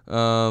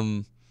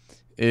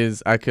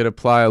 Is I could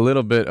apply a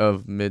little bit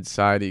of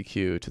mid-side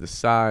EQ to the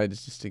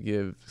sides just to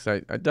give. Cause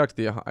I ducked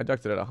it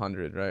at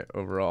 100, right,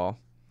 overall.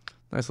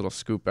 Nice little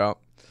scoop out.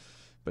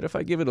 But if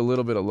I give it a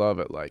little bit of love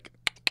at like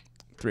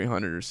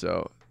 300 or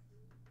so,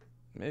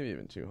 maybe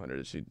even 200,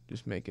 it should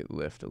just make it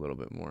lift a little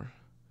bit more.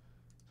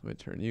 So I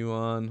turn you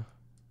on.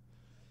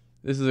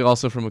 This is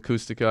also from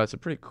Acoustica. It's a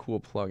pretty cool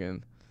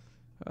plugin.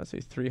 I'd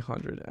say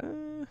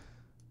 300.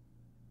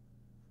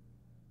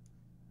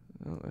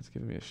 Oh, that's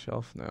giving me a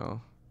shelf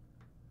now.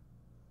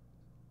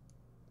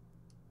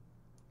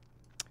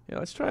 Yeah,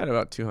 let's try it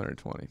about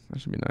 220. That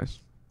should be nice.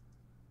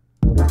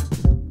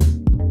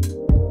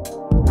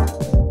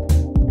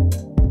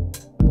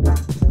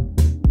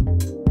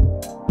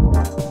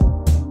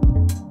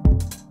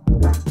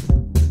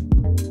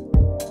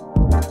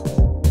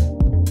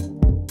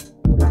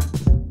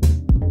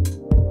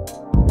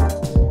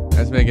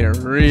 That's making it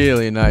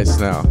really nice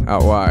now,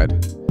 out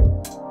wide.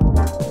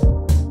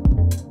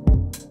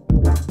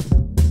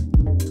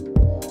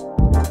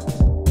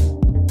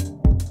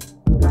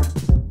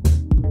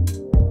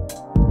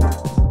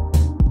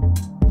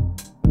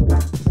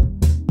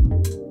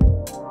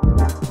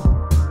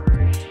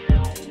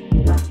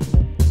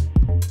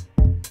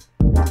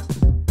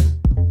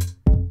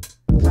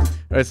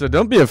 All right, so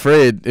don't be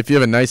afraid if you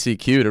have a nice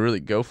EQ to really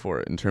go for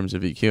it in terms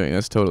of EQing.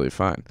 That's totally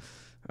fine.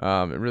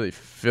 It really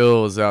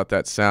fills out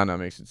that sound. That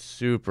makes it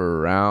super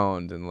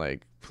round and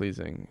like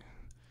pleasing.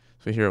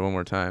 So we hear it one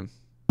more time.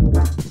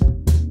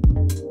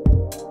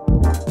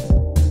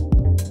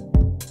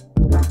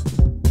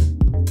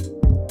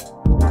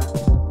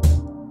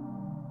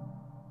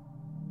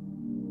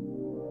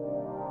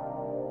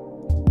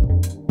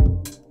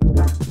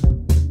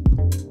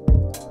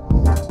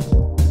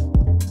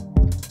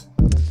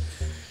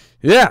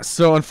 Yeah,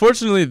 so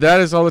unfortunately,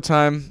 that is all the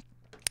time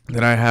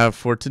that I have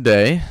for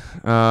today.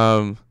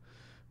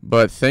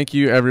 But thank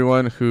you,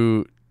 everyone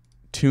who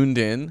tuned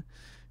in.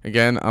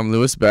 Again, I'm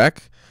Lewis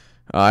Beck.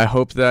 I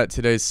hope that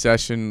today's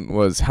session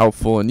was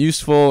helpful and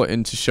useful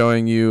into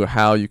showing you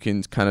how you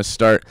can kind of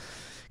start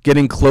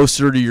getting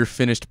closer to your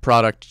finished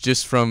product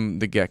just from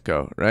the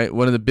get-go, right?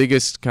 One of the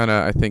biggest kind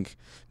of, I think,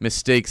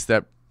 mistakes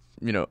that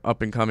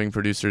up-and-coming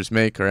producers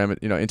make, or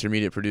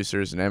intermediate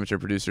producers and amateur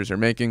producers are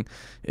making,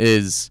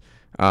 is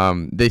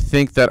they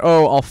think that,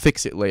 I'll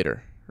fix it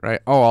later, right?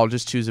 I'll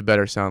just choose a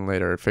better sound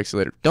later or fix it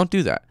later. Don't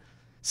do that.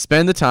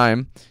 Spend the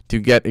time to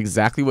get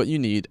exactly what you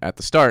need at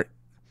the start,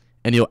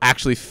 and you'll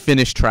actually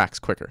finish tracks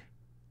quicker.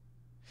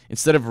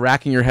 Instead of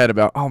racking your head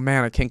about, oh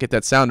man, I can't get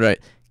that sound right,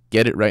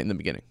 get it right in the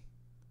beginning.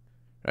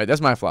 Right?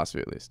 That's my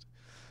philosophy, at least.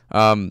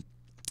 And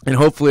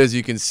hopefully, as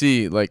you can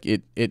see, like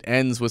it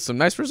ends with some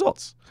nice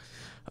results.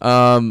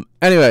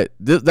 Anyway,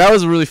 that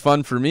was really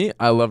fun for me.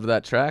 I loved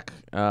that track.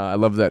 I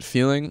loved that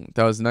feeling.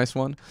 That was a nice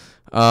one.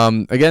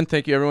 Again,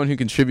 thank you everyone who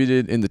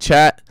contributed in the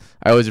chat.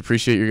 I always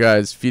appreciate your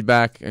guys'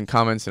 feedback and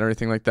comments and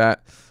everything like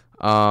that.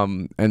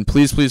 And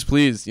please,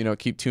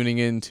 keep tuning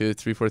in to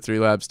 343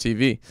 Labs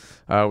TV.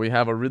 We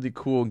have a really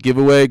cool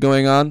giveaway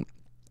going on.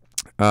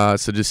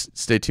 So just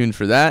stay tuned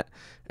for that.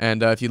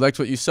 And if you liked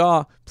what you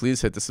saw,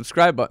 please hit the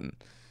subscribe button.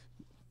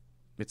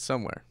 It's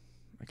somewhere.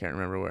 I can't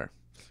remember where.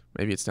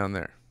 Maybe it's down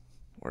there.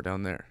 Or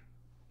down there.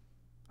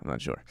 I'm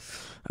not sure.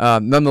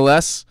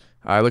 Nonetheless,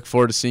 I look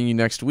forward to seeing you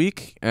next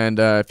week. And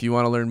if you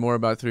want to learn more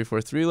about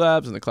 343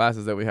 Labs and the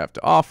classes that we have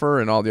to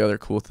offer and all the other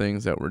cool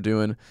things that we're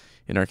doing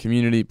in our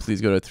community, please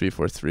go to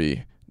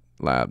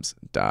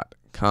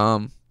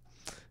 343labs.com.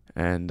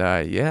 And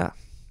yeah,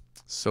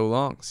 so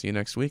long. See you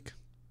next week.